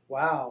 drawings.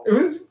 Wow. It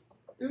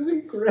was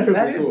incredibly cool.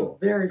 That is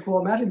very cool.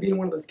 Imagine being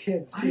one of those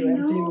kids, too,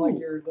 and seeing, like,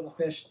 your little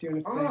fish doing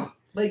its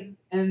thing.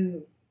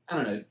 And, I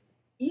don't know,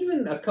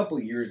 even a couple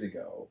years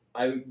ago,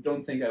 I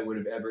don't think I would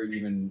have ever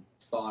even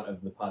thought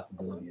of the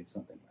possibility of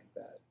something like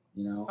that,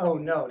 Oh,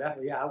 no,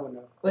 definitely. Yeah, I wouldn't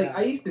have. Like,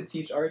 I used to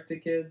teach art to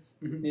kids.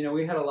 Mm-hmm.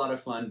 We had a lot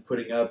of fun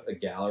putting up a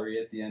gallery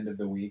at the end of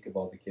the week of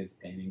all the kids'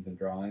 paintings and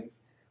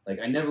drawings. Like,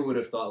 I never would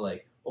have thought,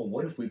 like, oh,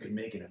 what if we could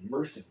make an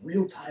immersive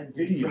real-time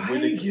video where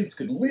the kids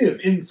could live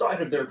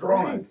inside of their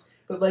drawings? Right.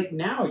 But, like,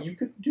 now you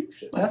could do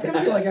shit like that's going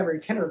to be like every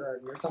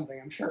kindergarten or something,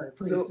 I'm sure,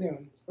 pretty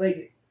soon.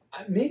 Like,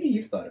 maybe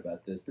you've thought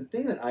about this. The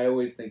thing that I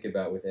always think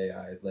about with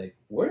AI is, like,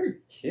 what are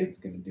kids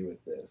going to do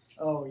with this?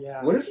 Oh,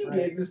 yeah. What if you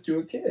gave this to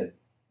a kid?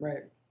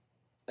 Right.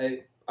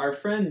 Our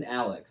friend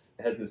Alex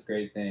has this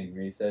great thing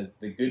where he says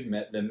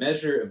the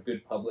measure of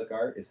good public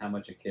art is how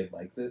much a kid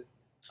likes it.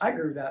 I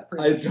agree with that.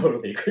 I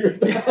totally agree with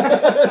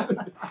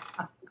that.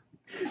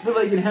 But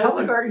like it has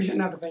public art, you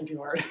shouldn't have to think too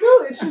hard.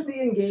 No, it should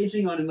be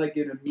engaging on like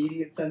an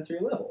immediate sensory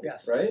level.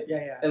 Yes. Right?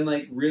 Yeah. And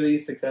like really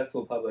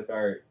successful public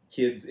art,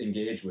 kids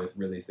engage with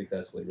really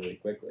successfully, really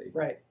quickly.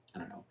 Right. I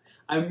don't know.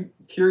 I'm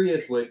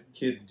curious what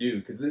kids do,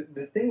 because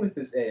the thing with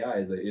this AI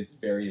is that it's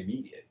very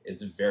immediate.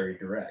 It's very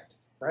direct.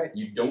 Right.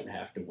 You don't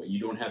have to wait. You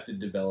don't have to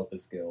develop a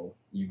skill.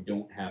 You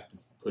don't have to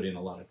put in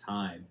a lot of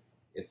time.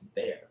 It's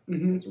there.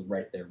 Mm-hmm. It's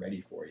right there ready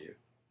for you.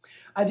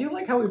 I do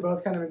like how we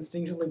both kind of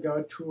instinctively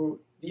go to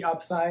the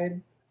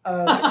upside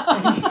of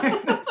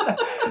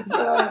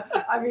so,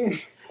 I mean...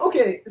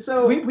 Okay,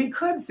 so... We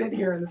could sit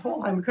here, and this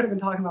whole time we could have been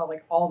talking about,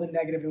 like, all the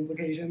negative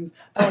implications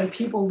of, like,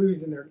 people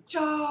losing their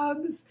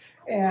jobs,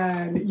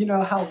 and,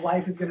 how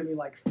life is going to be,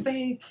 like,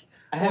 fake.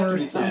 I have to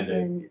be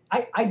something.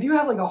 I do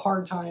have like a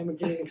hard time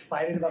getting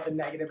excited about the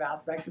negative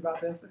aspects about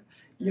this.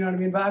 You know what I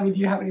mean? But I mean, do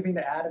you have anything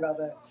to add about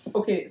that?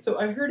 Okay, so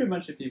I've heard a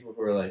bunch of people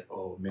who are like,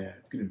 "Oh man,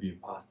 it's going to be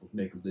impossible to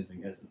make a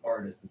living as an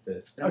artist with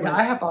this." And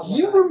I have thoughts.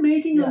 You were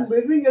making a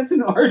living as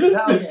an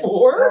artist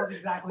before? That was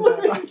exactly what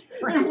I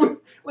thought.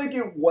 Like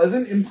it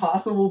wasn't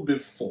impossible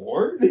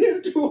before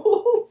these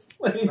tools.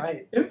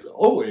 Like, it's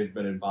always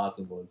been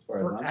impossible as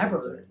far as I'm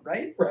concerned.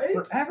 Right?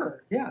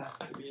 Forever. Yeah.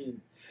 I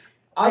mean.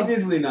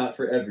 Obviously not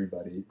for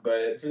everybody,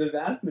 but for the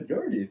vast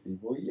majority of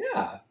people,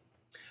 yeah.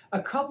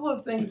 A couple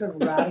of things have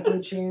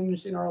radically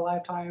changed in our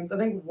lifetimes. I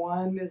think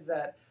one is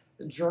that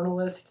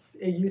journalists,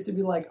 it used to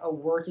be like a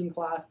working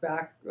class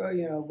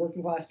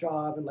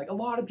job, and like a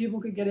lot of people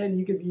could get in.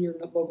 You could be your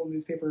local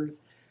newspapers.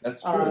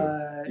 That's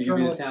true. You could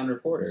be the town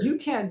reporter. You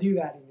can't do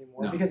that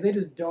anymore because they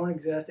just don't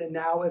exist. And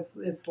now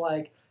it's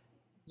like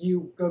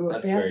you go to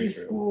a fancy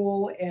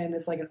school and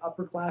it's like an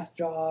upper class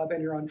job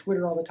and you're on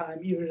Twitter all the time,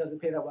 even if it doesn't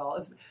pay that well.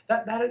 It's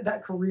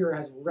that career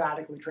has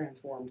radically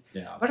transformed.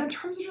 Yeah. But in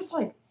terms of just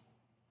like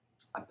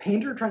a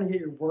painter trying to get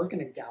your work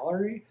in a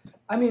gallery,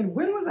 I mean,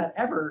 when was that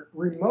ever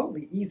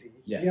remotely easy?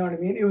 Yes. You know what I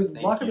mean? It was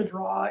luck of the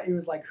draw. It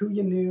was like who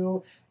you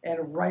knew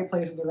and right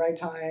place at the right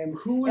time.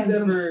 Who was and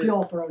ever some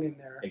skill thrown in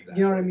there. Exactly.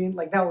 You know what I mean?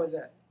 Like that was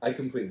it. I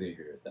completely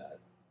agree with that.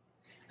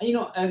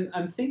 And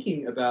I'm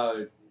thinking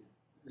about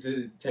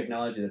the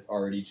technology that's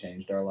already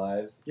changed our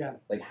lives. Yeah.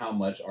 Like how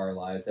much our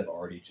lives have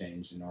already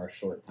changed in our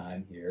short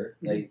time here.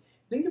 Mm-hmm. Like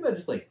think about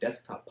just like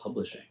desktop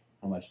publishing.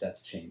 how much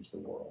that's changed the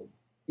world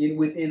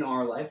within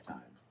our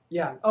lifetimes.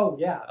 Yeah. Oh,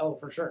 yeah. Oh,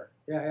 for sure.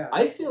 Yeah, yeah.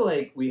 I feel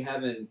like we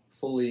haven't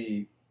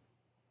fully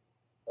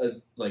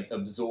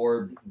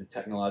absorbed the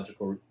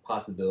technological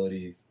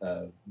possibilities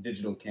of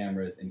digital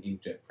cameras and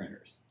inkjet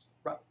printers.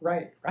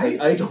 Right. Like,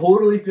 I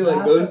totally feel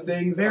like those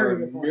things are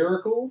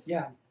miracles.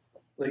 Yeah.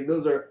 Like,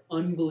 those are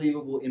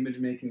unbelievable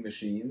image-making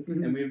machines,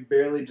 and we've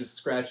barely just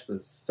scratched the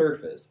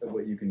surface of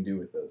what you can do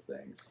with those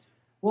things.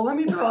 Well, let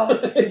me throw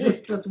out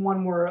just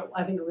one more,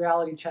 I think,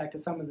 reality check to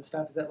some of the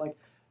stuff is that, like,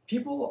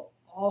 people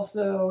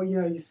also,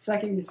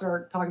 second you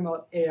start talking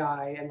about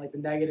AI and, like, the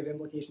negative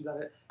implications of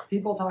it,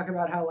 people talk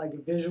about how, like,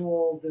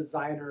 visual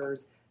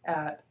designers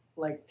at,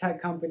 like,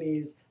 tech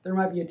companies, there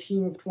might be a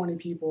team of 20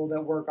 people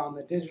that work on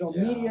the digital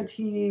media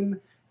team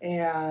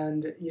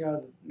and,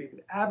 maybe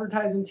the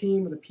advertising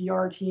team or the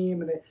PR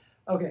team. And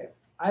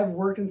I've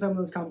worked in some of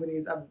those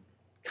companies. I've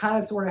kind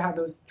of sort of had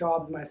those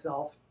jobs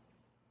myself.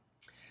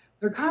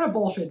 They're kind of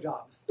bullshit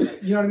jobs.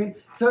 You know what I mean?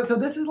 So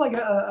this is like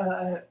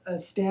a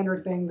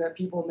standard thing that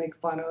people make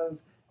fun of.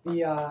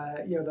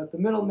 The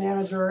middle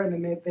manager, and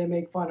then they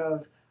make fun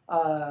of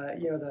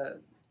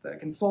the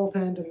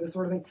consultant and this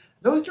sort of thing.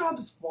 Those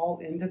jobs fall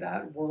into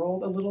that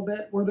world a little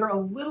bit, where they're a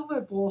little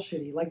bit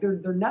bullshitty. Like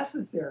they're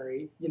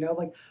necessary.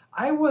 Like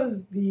I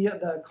was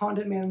the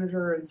content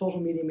manager and social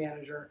media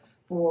manager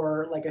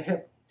for like a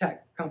hip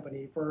tech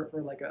company for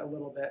like a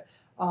little bit.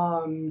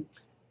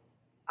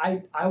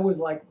 I was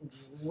like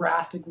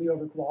drastically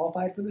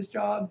overqualified for this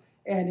job,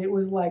 and it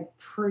was like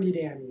pretty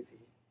damn easy.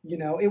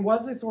 It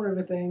was a sort of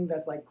a thing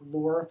that's like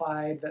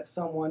glorified, that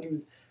someone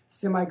who's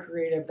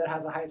semi-creative that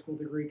has a high school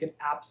degree could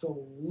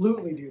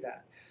absolutely do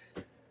that.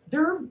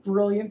 There are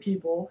brilliant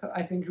people,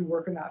 I think, who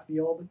work in that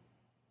field,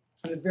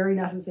 and it's very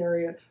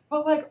necessary.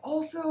 But like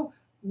also,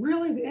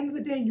 really, at the end of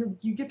the day, you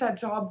get that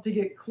job to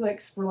get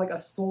clicks for like a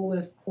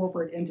soulless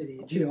corporate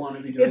entity. Do you want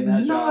to be doing that job?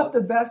 It's not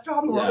the best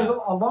job in the world. If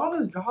a lot of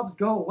those jobs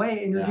go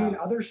away and you're doing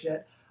other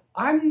shit,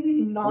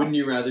 I'm not. Wouldn't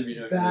you rather be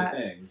doing other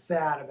things?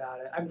 Sad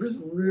about it. I'm just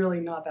really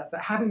not that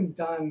sad. Having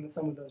done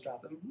some of those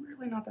jobs, I'm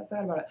really not that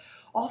sad about it.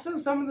 Also,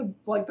 some of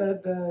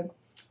the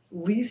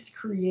least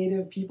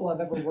creative people I've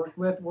ever worked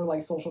with were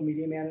like social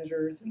media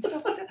managers and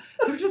stuff like that.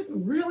 They're just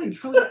really,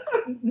 truly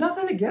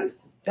nothing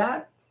against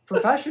that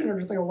profession or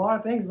just like a lot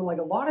of things, but like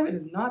a lot of it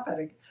is not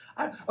that.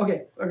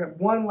 Okay.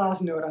 One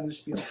last note on this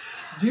spiel.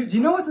 Do you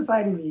know what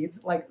society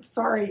needs? Like,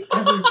 sorry,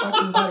 every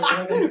fucking day.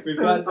 Like, we've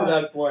got to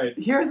that point.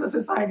 Here's what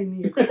society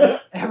needs.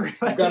 Everybody.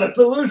 We've got a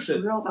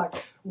solution. Real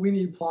talk. We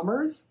need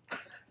plumbers.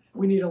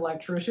 We need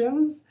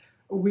electricians.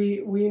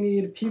 We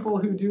need people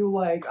who do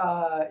like.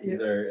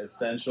 These are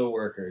essential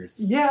workers.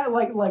 Yeah,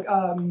 like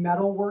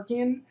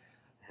metalworking.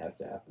 Has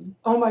to happen.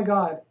 Oh my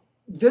god.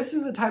 This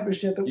is the type of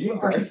shit that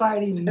our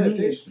society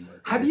needs.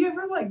 Have you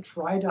ever like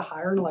tried to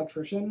hire an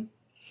electrician?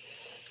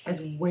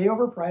 It's way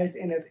overpriced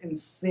and it's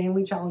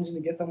insanely challenging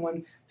to get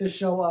someone to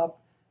show up.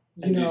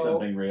 Do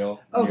something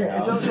real. Okay,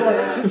 so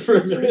like, just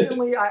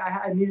recently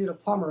I needed a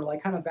plumber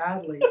like kind of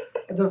badly.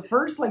 The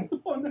first like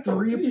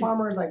 3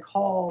 plumbers I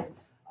called,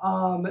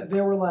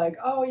 they were like,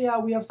 "Oh yeah,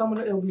 we have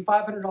someone. It'll be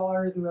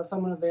 $500, and we have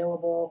someone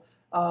available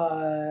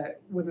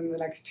within the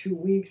next 2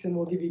 weeks, and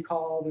we'll give you a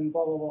call and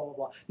blah blah blah blah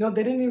blah." No,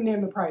 they didn't even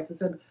name the price. They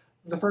said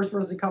the first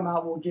person to come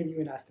out will give you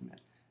an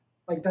estimate.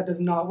 Like that does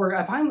not work.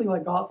 I finally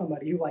like got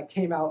somebody who like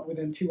came out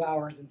within 2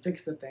 hours and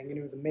fixed the thing, and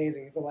it was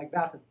amazing. So like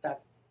that's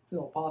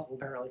still possible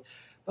apparently,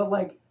 but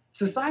like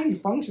society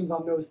functions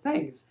on those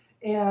things,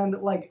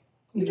 and like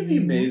it'd be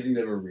amazing to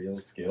have a real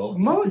skill.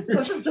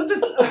 So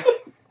this.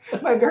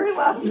 My very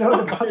last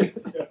note about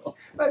this.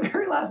 My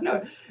very last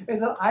note is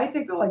that I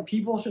think that like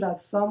people should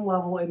at some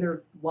level in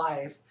their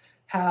life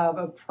have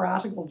a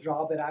practical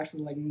job that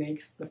actually like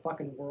makes the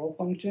fucking world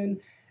function,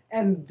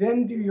 and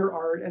then do your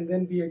art, and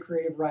then be a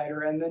creative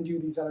writer, and then do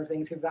these other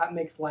things, because that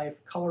makes life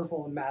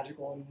colorful and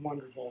magical and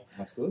wonderful.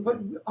 Absolutely.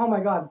 But oh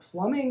my god,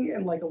 plumbing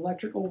and like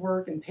electrical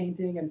work and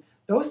painting and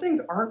those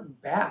things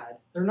aren't bad.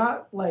 They're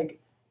not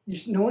like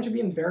no one should be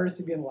embarrassed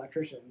to be an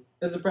electrician.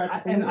 As a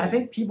practical and I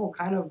think people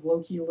kind of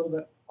low key a little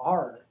bit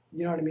are.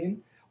 You know what I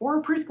mean? Or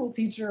a preschool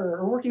teacher,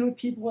 or working with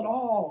people at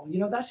all.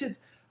 That shit's.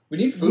 We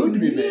need food to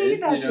be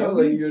made.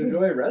 You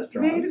enjoy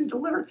restaurants. Made and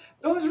delivered.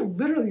 Those are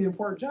literally the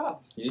important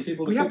jobs. You need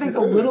people to We have things a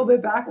little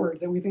bit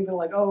backwards, that we think that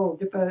like, oh,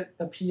 get the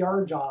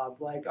PR job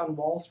like on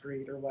Wall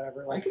Street or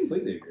whatever. Like, I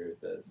completely agree with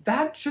this.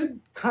 That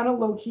should kind of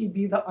low key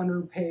be the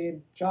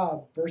underpaid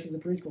job versus a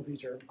preschool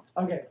teacher.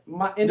 Okay,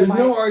 there's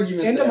no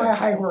argument. Into my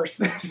high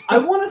horse. I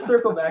want to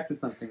circle back to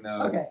something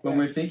though. Okay. When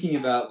we're thinking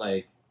about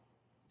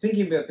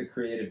the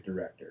creative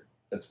director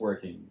that's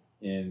working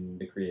in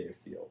the creative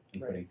field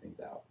and putting things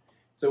out.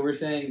 So we're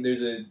saying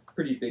there's a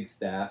pretty big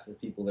staff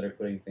of people that are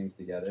putting things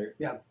together.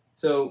 Yeah.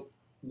 So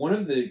one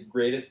of the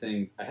greatest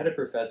things, I had a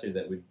professor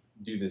that would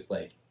do this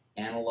like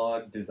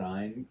analog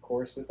design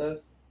course with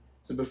us.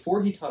 So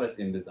before he taught us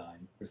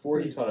InDesign, before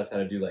he taught us how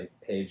to do like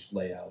page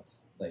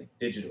layouts like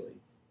digitally,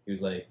 he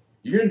was like,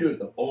 "You're gonna do it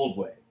the old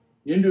way.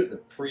 You're gonna do it the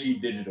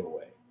pre-digital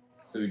way."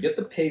 So we get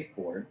the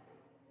pasteboard,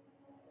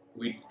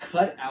 we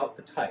cut out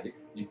the type,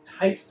 you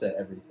typeset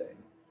everything.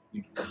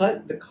 You'd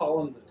cut the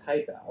columns of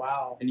type out.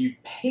 Wow. And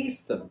you'd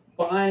paste them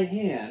by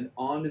hand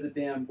onto the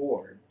damn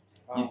board.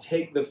 Wow. You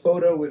take the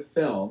photo with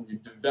film, you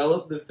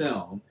develop the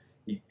film,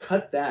 you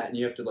cut that, and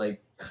you have to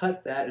like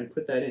cut that and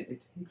put that in.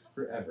 It takes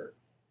forever.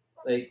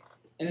 Like,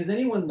 and is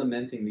anyone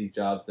lamenting these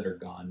jobs that are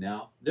gone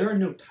now? There are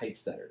no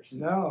typesetters.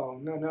 No.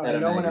 No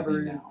one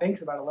ever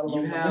thinks about it, let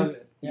alone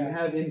you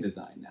have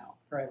InDesign now.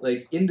 Right.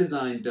 Like,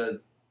 InDesign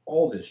does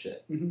all this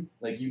shit. Mm-hmm.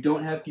 Like, you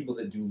don't have people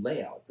that do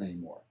layouts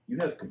anymore. You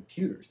have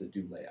computers that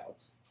do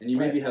layouts. And you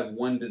maybe have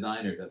one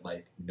designer that,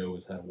 like,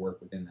 knows how to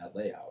work within that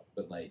layout.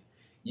 But, like,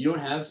 you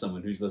don't have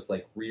someone who's just,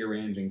 like,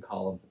 rearranging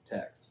columns of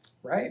text.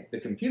 Right. The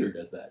computer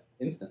does that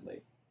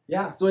instantly.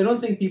 Yeah. So I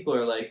don't think people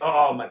are like,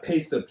 oh, my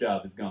paste-up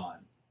job is gone.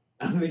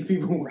 I don't think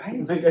people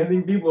right. Like, I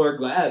think people are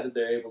glad that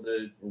they're able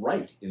to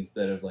write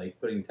instead of like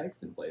putting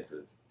text in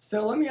places.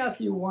 So let me ask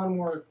you one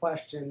more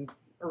question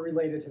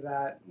related to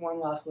that.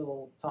 One last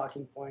little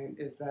talking point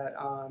is that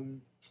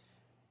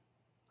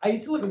I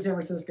used to live in San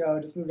Francisco.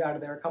 Just moved out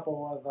of there a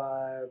couple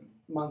of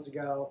months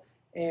ago.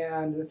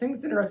 And the thing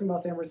that's interesting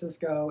about San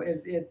Francisco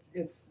is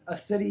it's a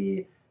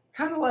city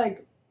kind of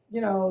like,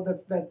 you know,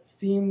 that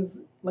seems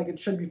like it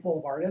should be full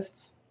of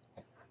artists,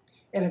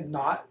 and it's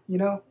not, you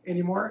know,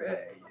 anymore.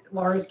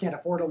 Artists can't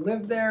afford to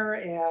live there,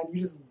 and you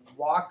just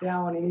walk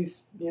down any,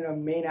 you know,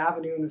 main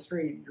avenue in the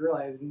street, you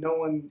realize no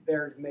one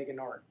there is making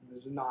art.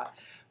 There's not.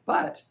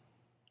 But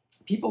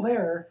people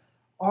there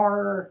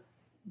are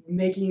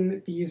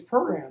making these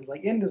programs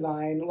like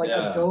InDesign. Like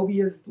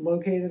Adobe is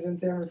located in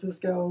San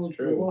Francisco.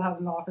 Google has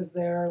an office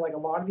there. Like a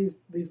lot of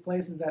these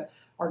places that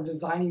are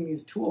designing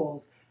these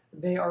tools,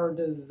 they are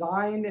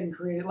designed and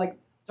created. Like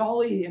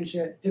Dall-e and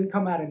shit didn't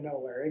come out of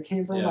nowhere. It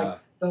came from like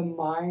the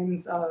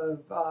minds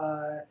of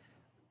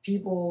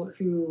people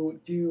who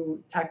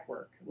do tech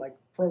work, like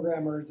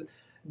programmers.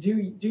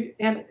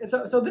 And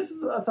so this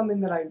is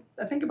something that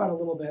I think about a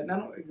little bit, and I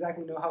don't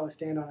exactly know how I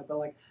stand on it, but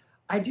like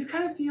I do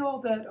kind of feel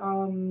that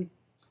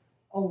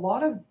a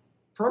lot of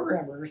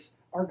programmers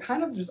are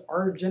kind of just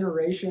our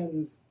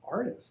generation's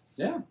artists.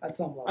 Yeah, at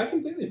some level. I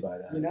completely buy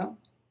that. You know,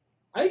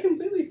 I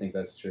completely think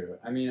that's true.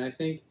 I mean, I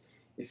think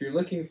if you're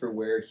looking for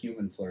where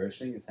human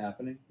flourishing is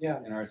happening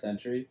in our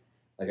century,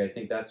 like I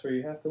think that's where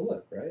you have to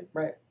look, right?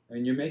 Right. I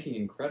mean, you're making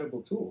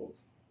incredible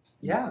tools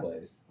in this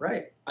place.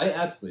 Right. I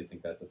absolutely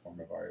think that's a form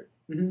of art.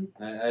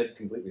 Mm-hmm. I'd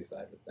completely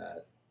side with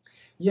that.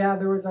 Yeah,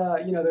 there's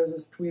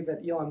this tweet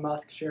that Elon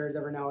Musk shares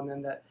every now and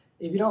then that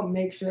if you don't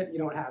make shit, you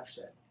don't have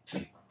shit.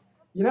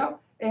 You know?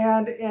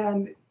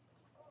 And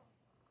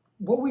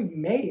what we've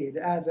made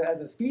as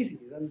a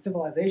species, as a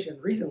civilization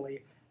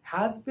recently,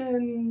 has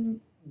been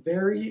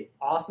very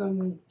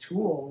awesome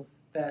tools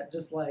that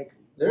just like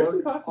there's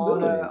some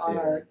possibilities on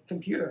a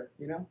computer,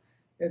 you know?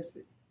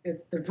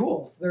 They're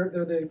tools. They're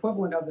the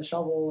equivalent of the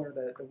shovel or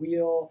the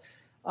wheel.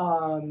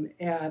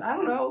 And I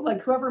don't know,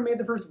 like whoever made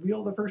the first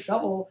wheel, the first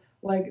shovel,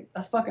 like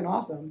that's fucking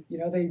awesome. You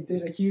know, they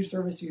did a huge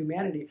service to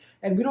humanity.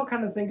 And we don't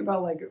kind of think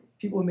about like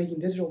people making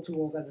digital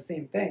tools as the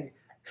same thing.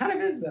 Kind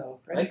of is though,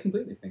 right? I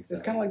completely think so.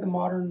 It's kind of like the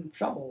modern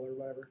shovel or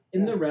whatever.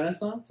 In the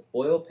Renaissance,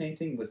 oil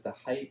painting was the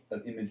height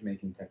of image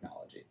making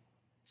technology.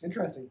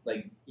 Interesting.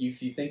 Like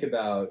if you think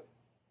about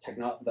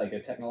like a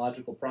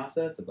technological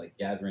process of like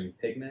gathering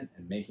pigment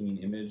and making an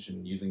image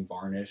and using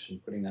varnish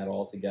and putting that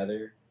all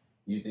together,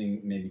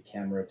 using maybe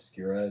camera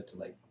obscura to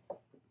like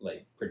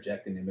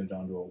project an image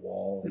onto a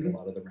wall, like a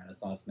lot of the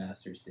Renaissance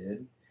masters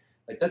did.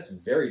 Like that's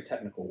very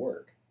technical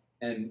work.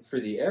 And for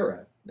the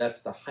era,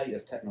 that's the height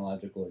of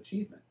technological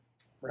achievement.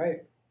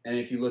 Right. And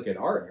if you look at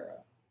our era,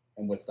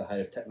 and what's the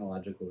height of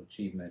technological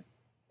achievement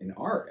in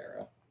our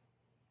era,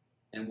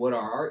 and what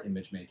are our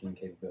image-making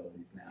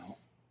capabilities now,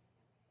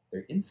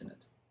 they're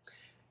infinite.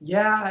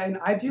 Yeah, and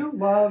I do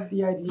love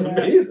the idea. It's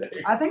amazing.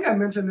 I think I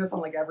mentioned this on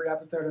like every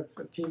episode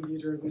of Team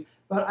Futures,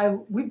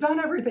 but we've done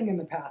everything in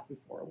the past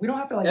before. We don't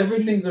have to like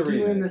everything's keep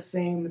doing the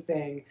same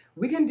thing.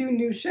 We can do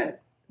new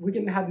shit. We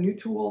can have new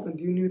tools and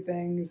do new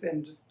things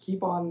and just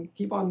keep on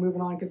moving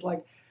on because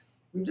like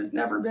we've just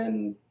never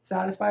been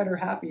satisfied or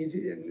happy.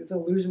 It's an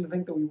illusion to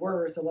think that we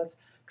were. So let's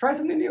try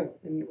something new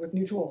with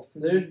new tools.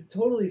 They're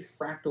totally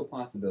fractal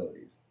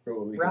possibilities for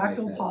what we can make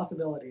next.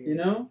 Possibilities. You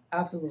know?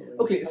 Absolutely.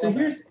 Okay, so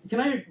can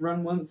I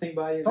run one thing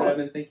by you that I've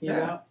been thinking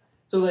about?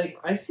 So like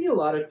I see a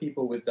lot of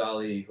people with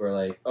Dall-e who are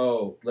like,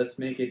 oh, let's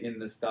make it in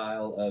the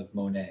style of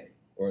Monet,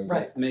 or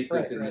let's make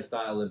this in the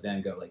style of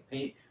Van Gogh. Like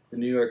paint the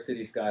New York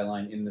City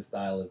skyline in the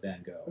style of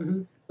Van Gogh.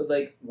 Mm-hmm. But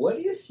like, what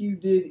if you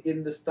did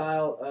in the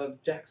style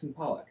of Jackson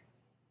Pollock?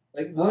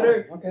 Like, what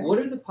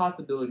are the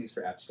possibilities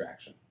for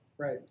abstraction?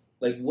 Right.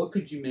 Like, what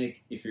could you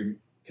make if you're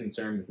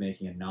concerned with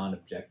making a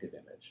non-objective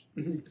image?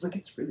 It's like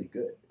it's really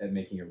good at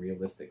making a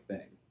realistic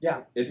thing.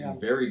 Yeah. It's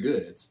very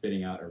good at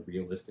spitting out a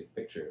realistic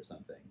picture of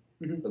something.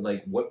 But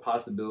like, what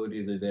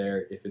possibilities are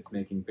there if it's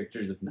making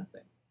pictures of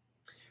nothing?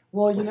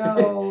 Well, you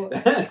know,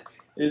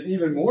 there's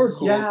even more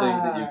cool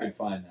things that you could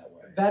find that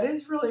way. That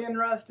is really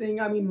interesting.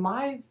 I mean,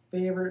 my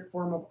favorite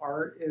form of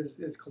art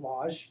is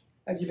collage.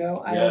 As you know,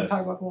 I always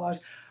talk about collage.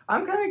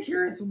 I'm kind of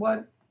curious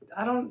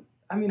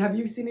have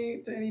you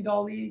seen any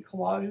Dall-e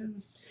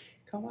collages?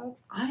 come up?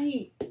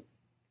 I'd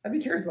be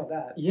curious about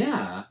that.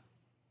 Yeah,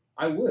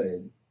 I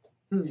would.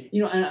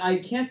 You know, and I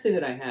can't say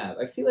that I have.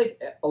 I feel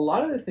like a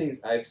lot of the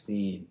things I've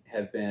seen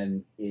have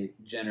been it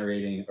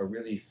generating a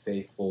really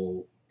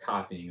faithful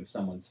copying of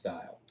someone's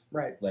style.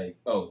 Right. Like,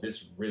 oh,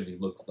 this really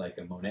looks like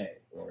a Monet,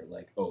 or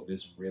like, oh,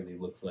 this really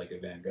looks like a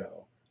Van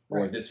Gogh,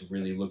 or this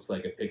really looks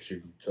like a picture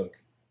you took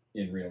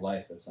in real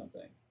life of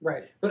something.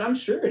 Right. But I'm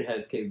sure it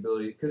has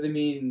capability, because, I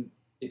mean,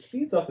 it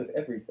feeds off of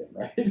everything,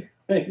 right?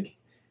 Like,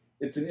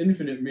 it's an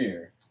infinite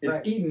mirror.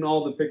 It's eaten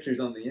all the pictures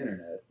on the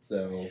internet,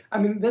 so... I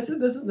mean, this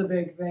is the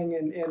big thing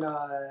in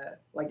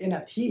like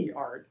NFT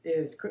art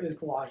is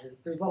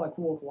collages. There's a lot of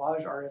cool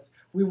collage artists.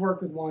 We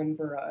worked with one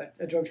for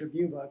a Jokes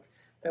review book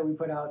that we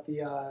put out,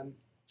 the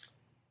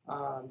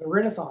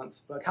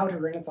Renaissance book, How to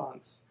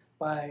Renaissance,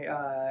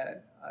 by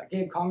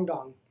Gabe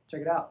Kongdong.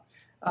 Check it out.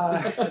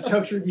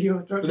 Jokes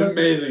review. It's an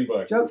amazing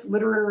book.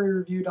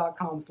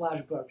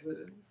 JokesLiteraryReview.com/books.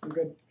 Some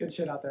good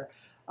shit out there.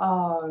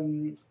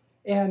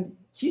 And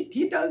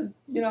he does,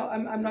 you know,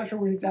 I'm not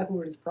sure exactly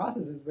what his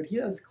process is, but he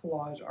does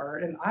collage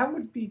art, and I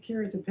would be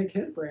curious to pick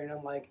his brain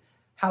on like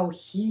how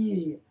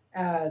he,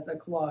 as a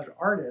collage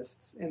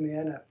artist in the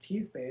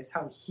NFT space,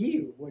 how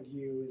he would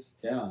use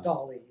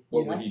Dall-e.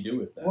 What would he do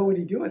with that? What would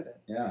he do with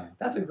it? Yeah,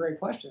 that's a great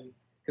question.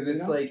 Because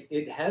it's like,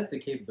 it has the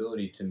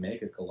capability to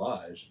make a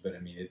collage, but I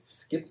mean, it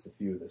skips a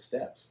few of the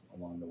steps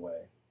along the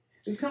way.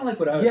 It's kind of like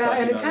what I was talking about.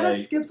 Yeah, and it kind of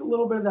skips a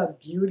little bit of that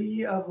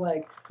beauty of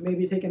like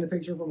maybe taking a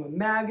picture from a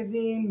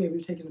magazine,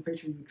 maybe taking a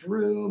picture you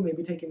drew,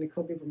 maybe taking a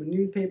clipping from a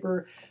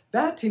newspaper.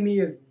 That to me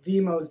is the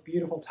most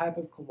beautiful type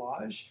of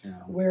collage,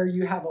 where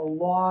you have a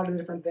lot of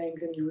different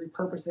things and you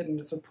repurpose it in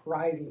a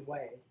surprising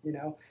way, you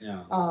know?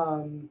 Yeah.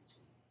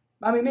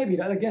 I mean, maybe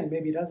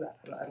it does that.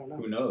 I don't know.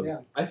 Who knows?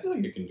 Yeah. I feel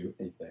like it can do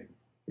anything.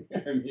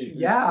 I mean,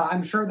 yeah,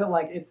 I'm sure that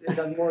like it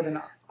does more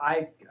than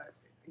I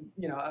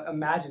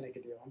imagine it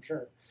could do. I'm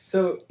sure.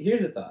 So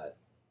here's a thought.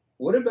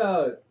 What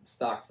about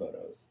stock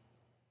photos?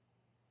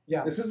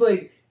 Yeah. This is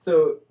like,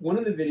 so one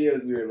of the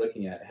videos we were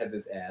looking at had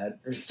this ad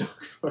for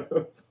stock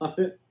photos on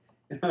it.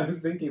 And I was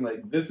thinking,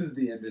 like, this is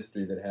the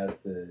industry that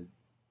has to,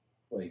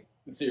 like,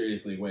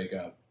 seriously wake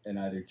up and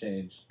either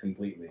change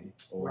completely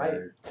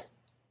or...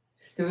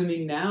 Because, I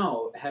mean,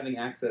 now having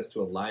access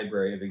to a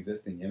library of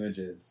existing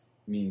images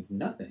means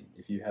nothing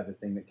if you have a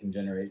thing that can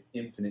generate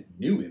infinite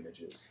new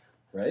images.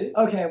 Right?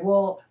 Okay,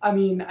 well, I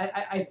mean,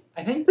 I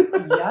think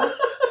yes,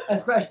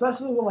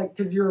 especially like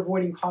because you're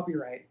avoiding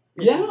copyright.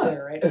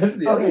 There, right? That's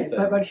the other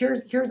thing. But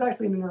here's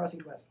actually an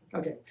interesting twist.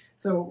 Okay,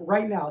 so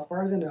right now, as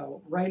far as I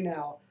know,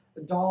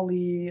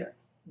 Dall-e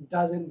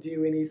doesn't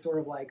do any sort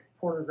of like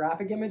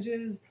pornographic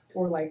images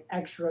or like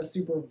extra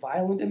super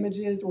violent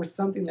images or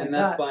something like that. And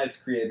that's by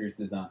its creator's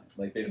design.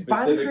 Like they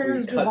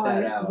specifically cut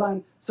that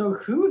out. So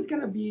who's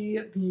gonna be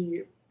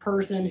the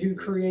person who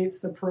creates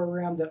the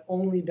program that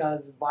only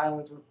does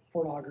violence or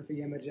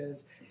pornography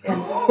images, and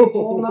a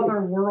whole nother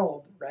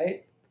world,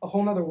 right? A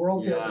whole nother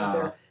world out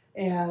there,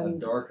 and a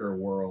darker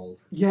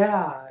world.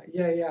 Yeah,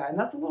 and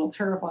that's a little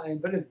terrifying,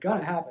 but it's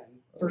gonna happen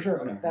for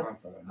sure. That's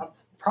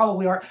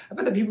probably are. I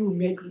bet the people who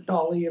make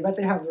Dall-e, I bet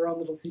they have their own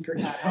little secret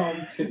at home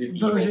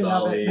version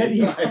of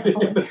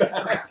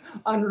it.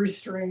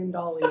 Unrestrained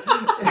Dall-e.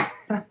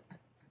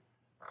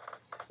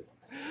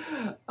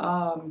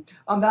 On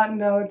that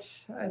note,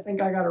 I think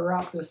I got to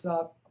wrap this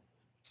up.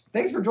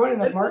 Thanks for joining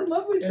us, Mark. It's been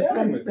lovely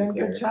chatting with you. It's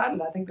been good chatting.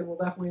 I think that we'll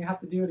definitely have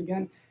to do it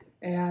again.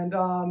 And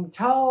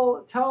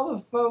tell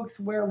the folks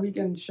where we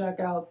can check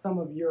out some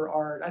of your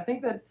art. I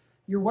think that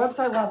your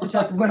website last I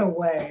checked went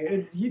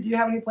away. Do you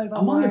have any place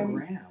online? I'm on the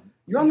gram.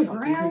 You're on the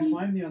gram? You can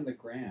find me on the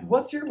gram.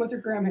 What's your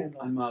gram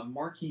handle? I'm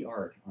Marky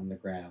Art on the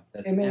gram.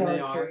 That's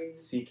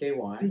MARKCKY.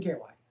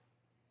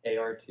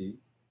 ART.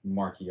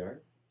 Marky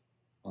Art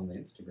on the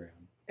Instagram.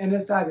 And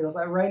it's fabulous.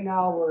 Right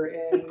now, we're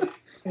in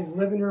his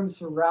living room,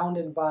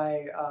 surrounded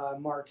by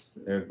Mark's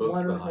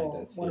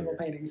wonderful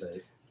paintings.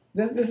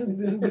 This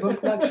is the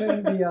book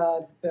collection.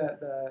 You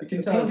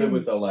can tell him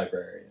with the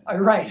librarian.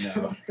 Right.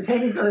 No. The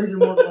paintings are even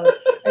more glorious.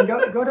 And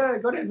go to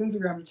his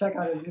Instagram to check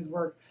out his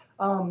work.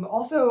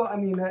 Also, I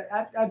mean,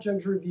 at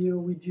Jokes Review,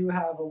 we do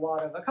have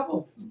a couple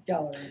of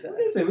galleries. I was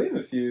gonna say we have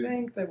a few. I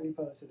think that we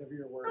posted of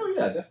your work. Oh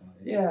yeah,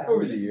 definitely. Yeah,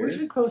 over the years. We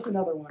should post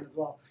another one as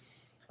well.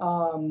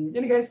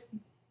 Anyways.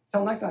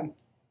 Till next time.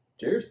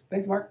 Cheers.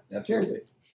 Thanks, Mark. Absolutely. Cheers.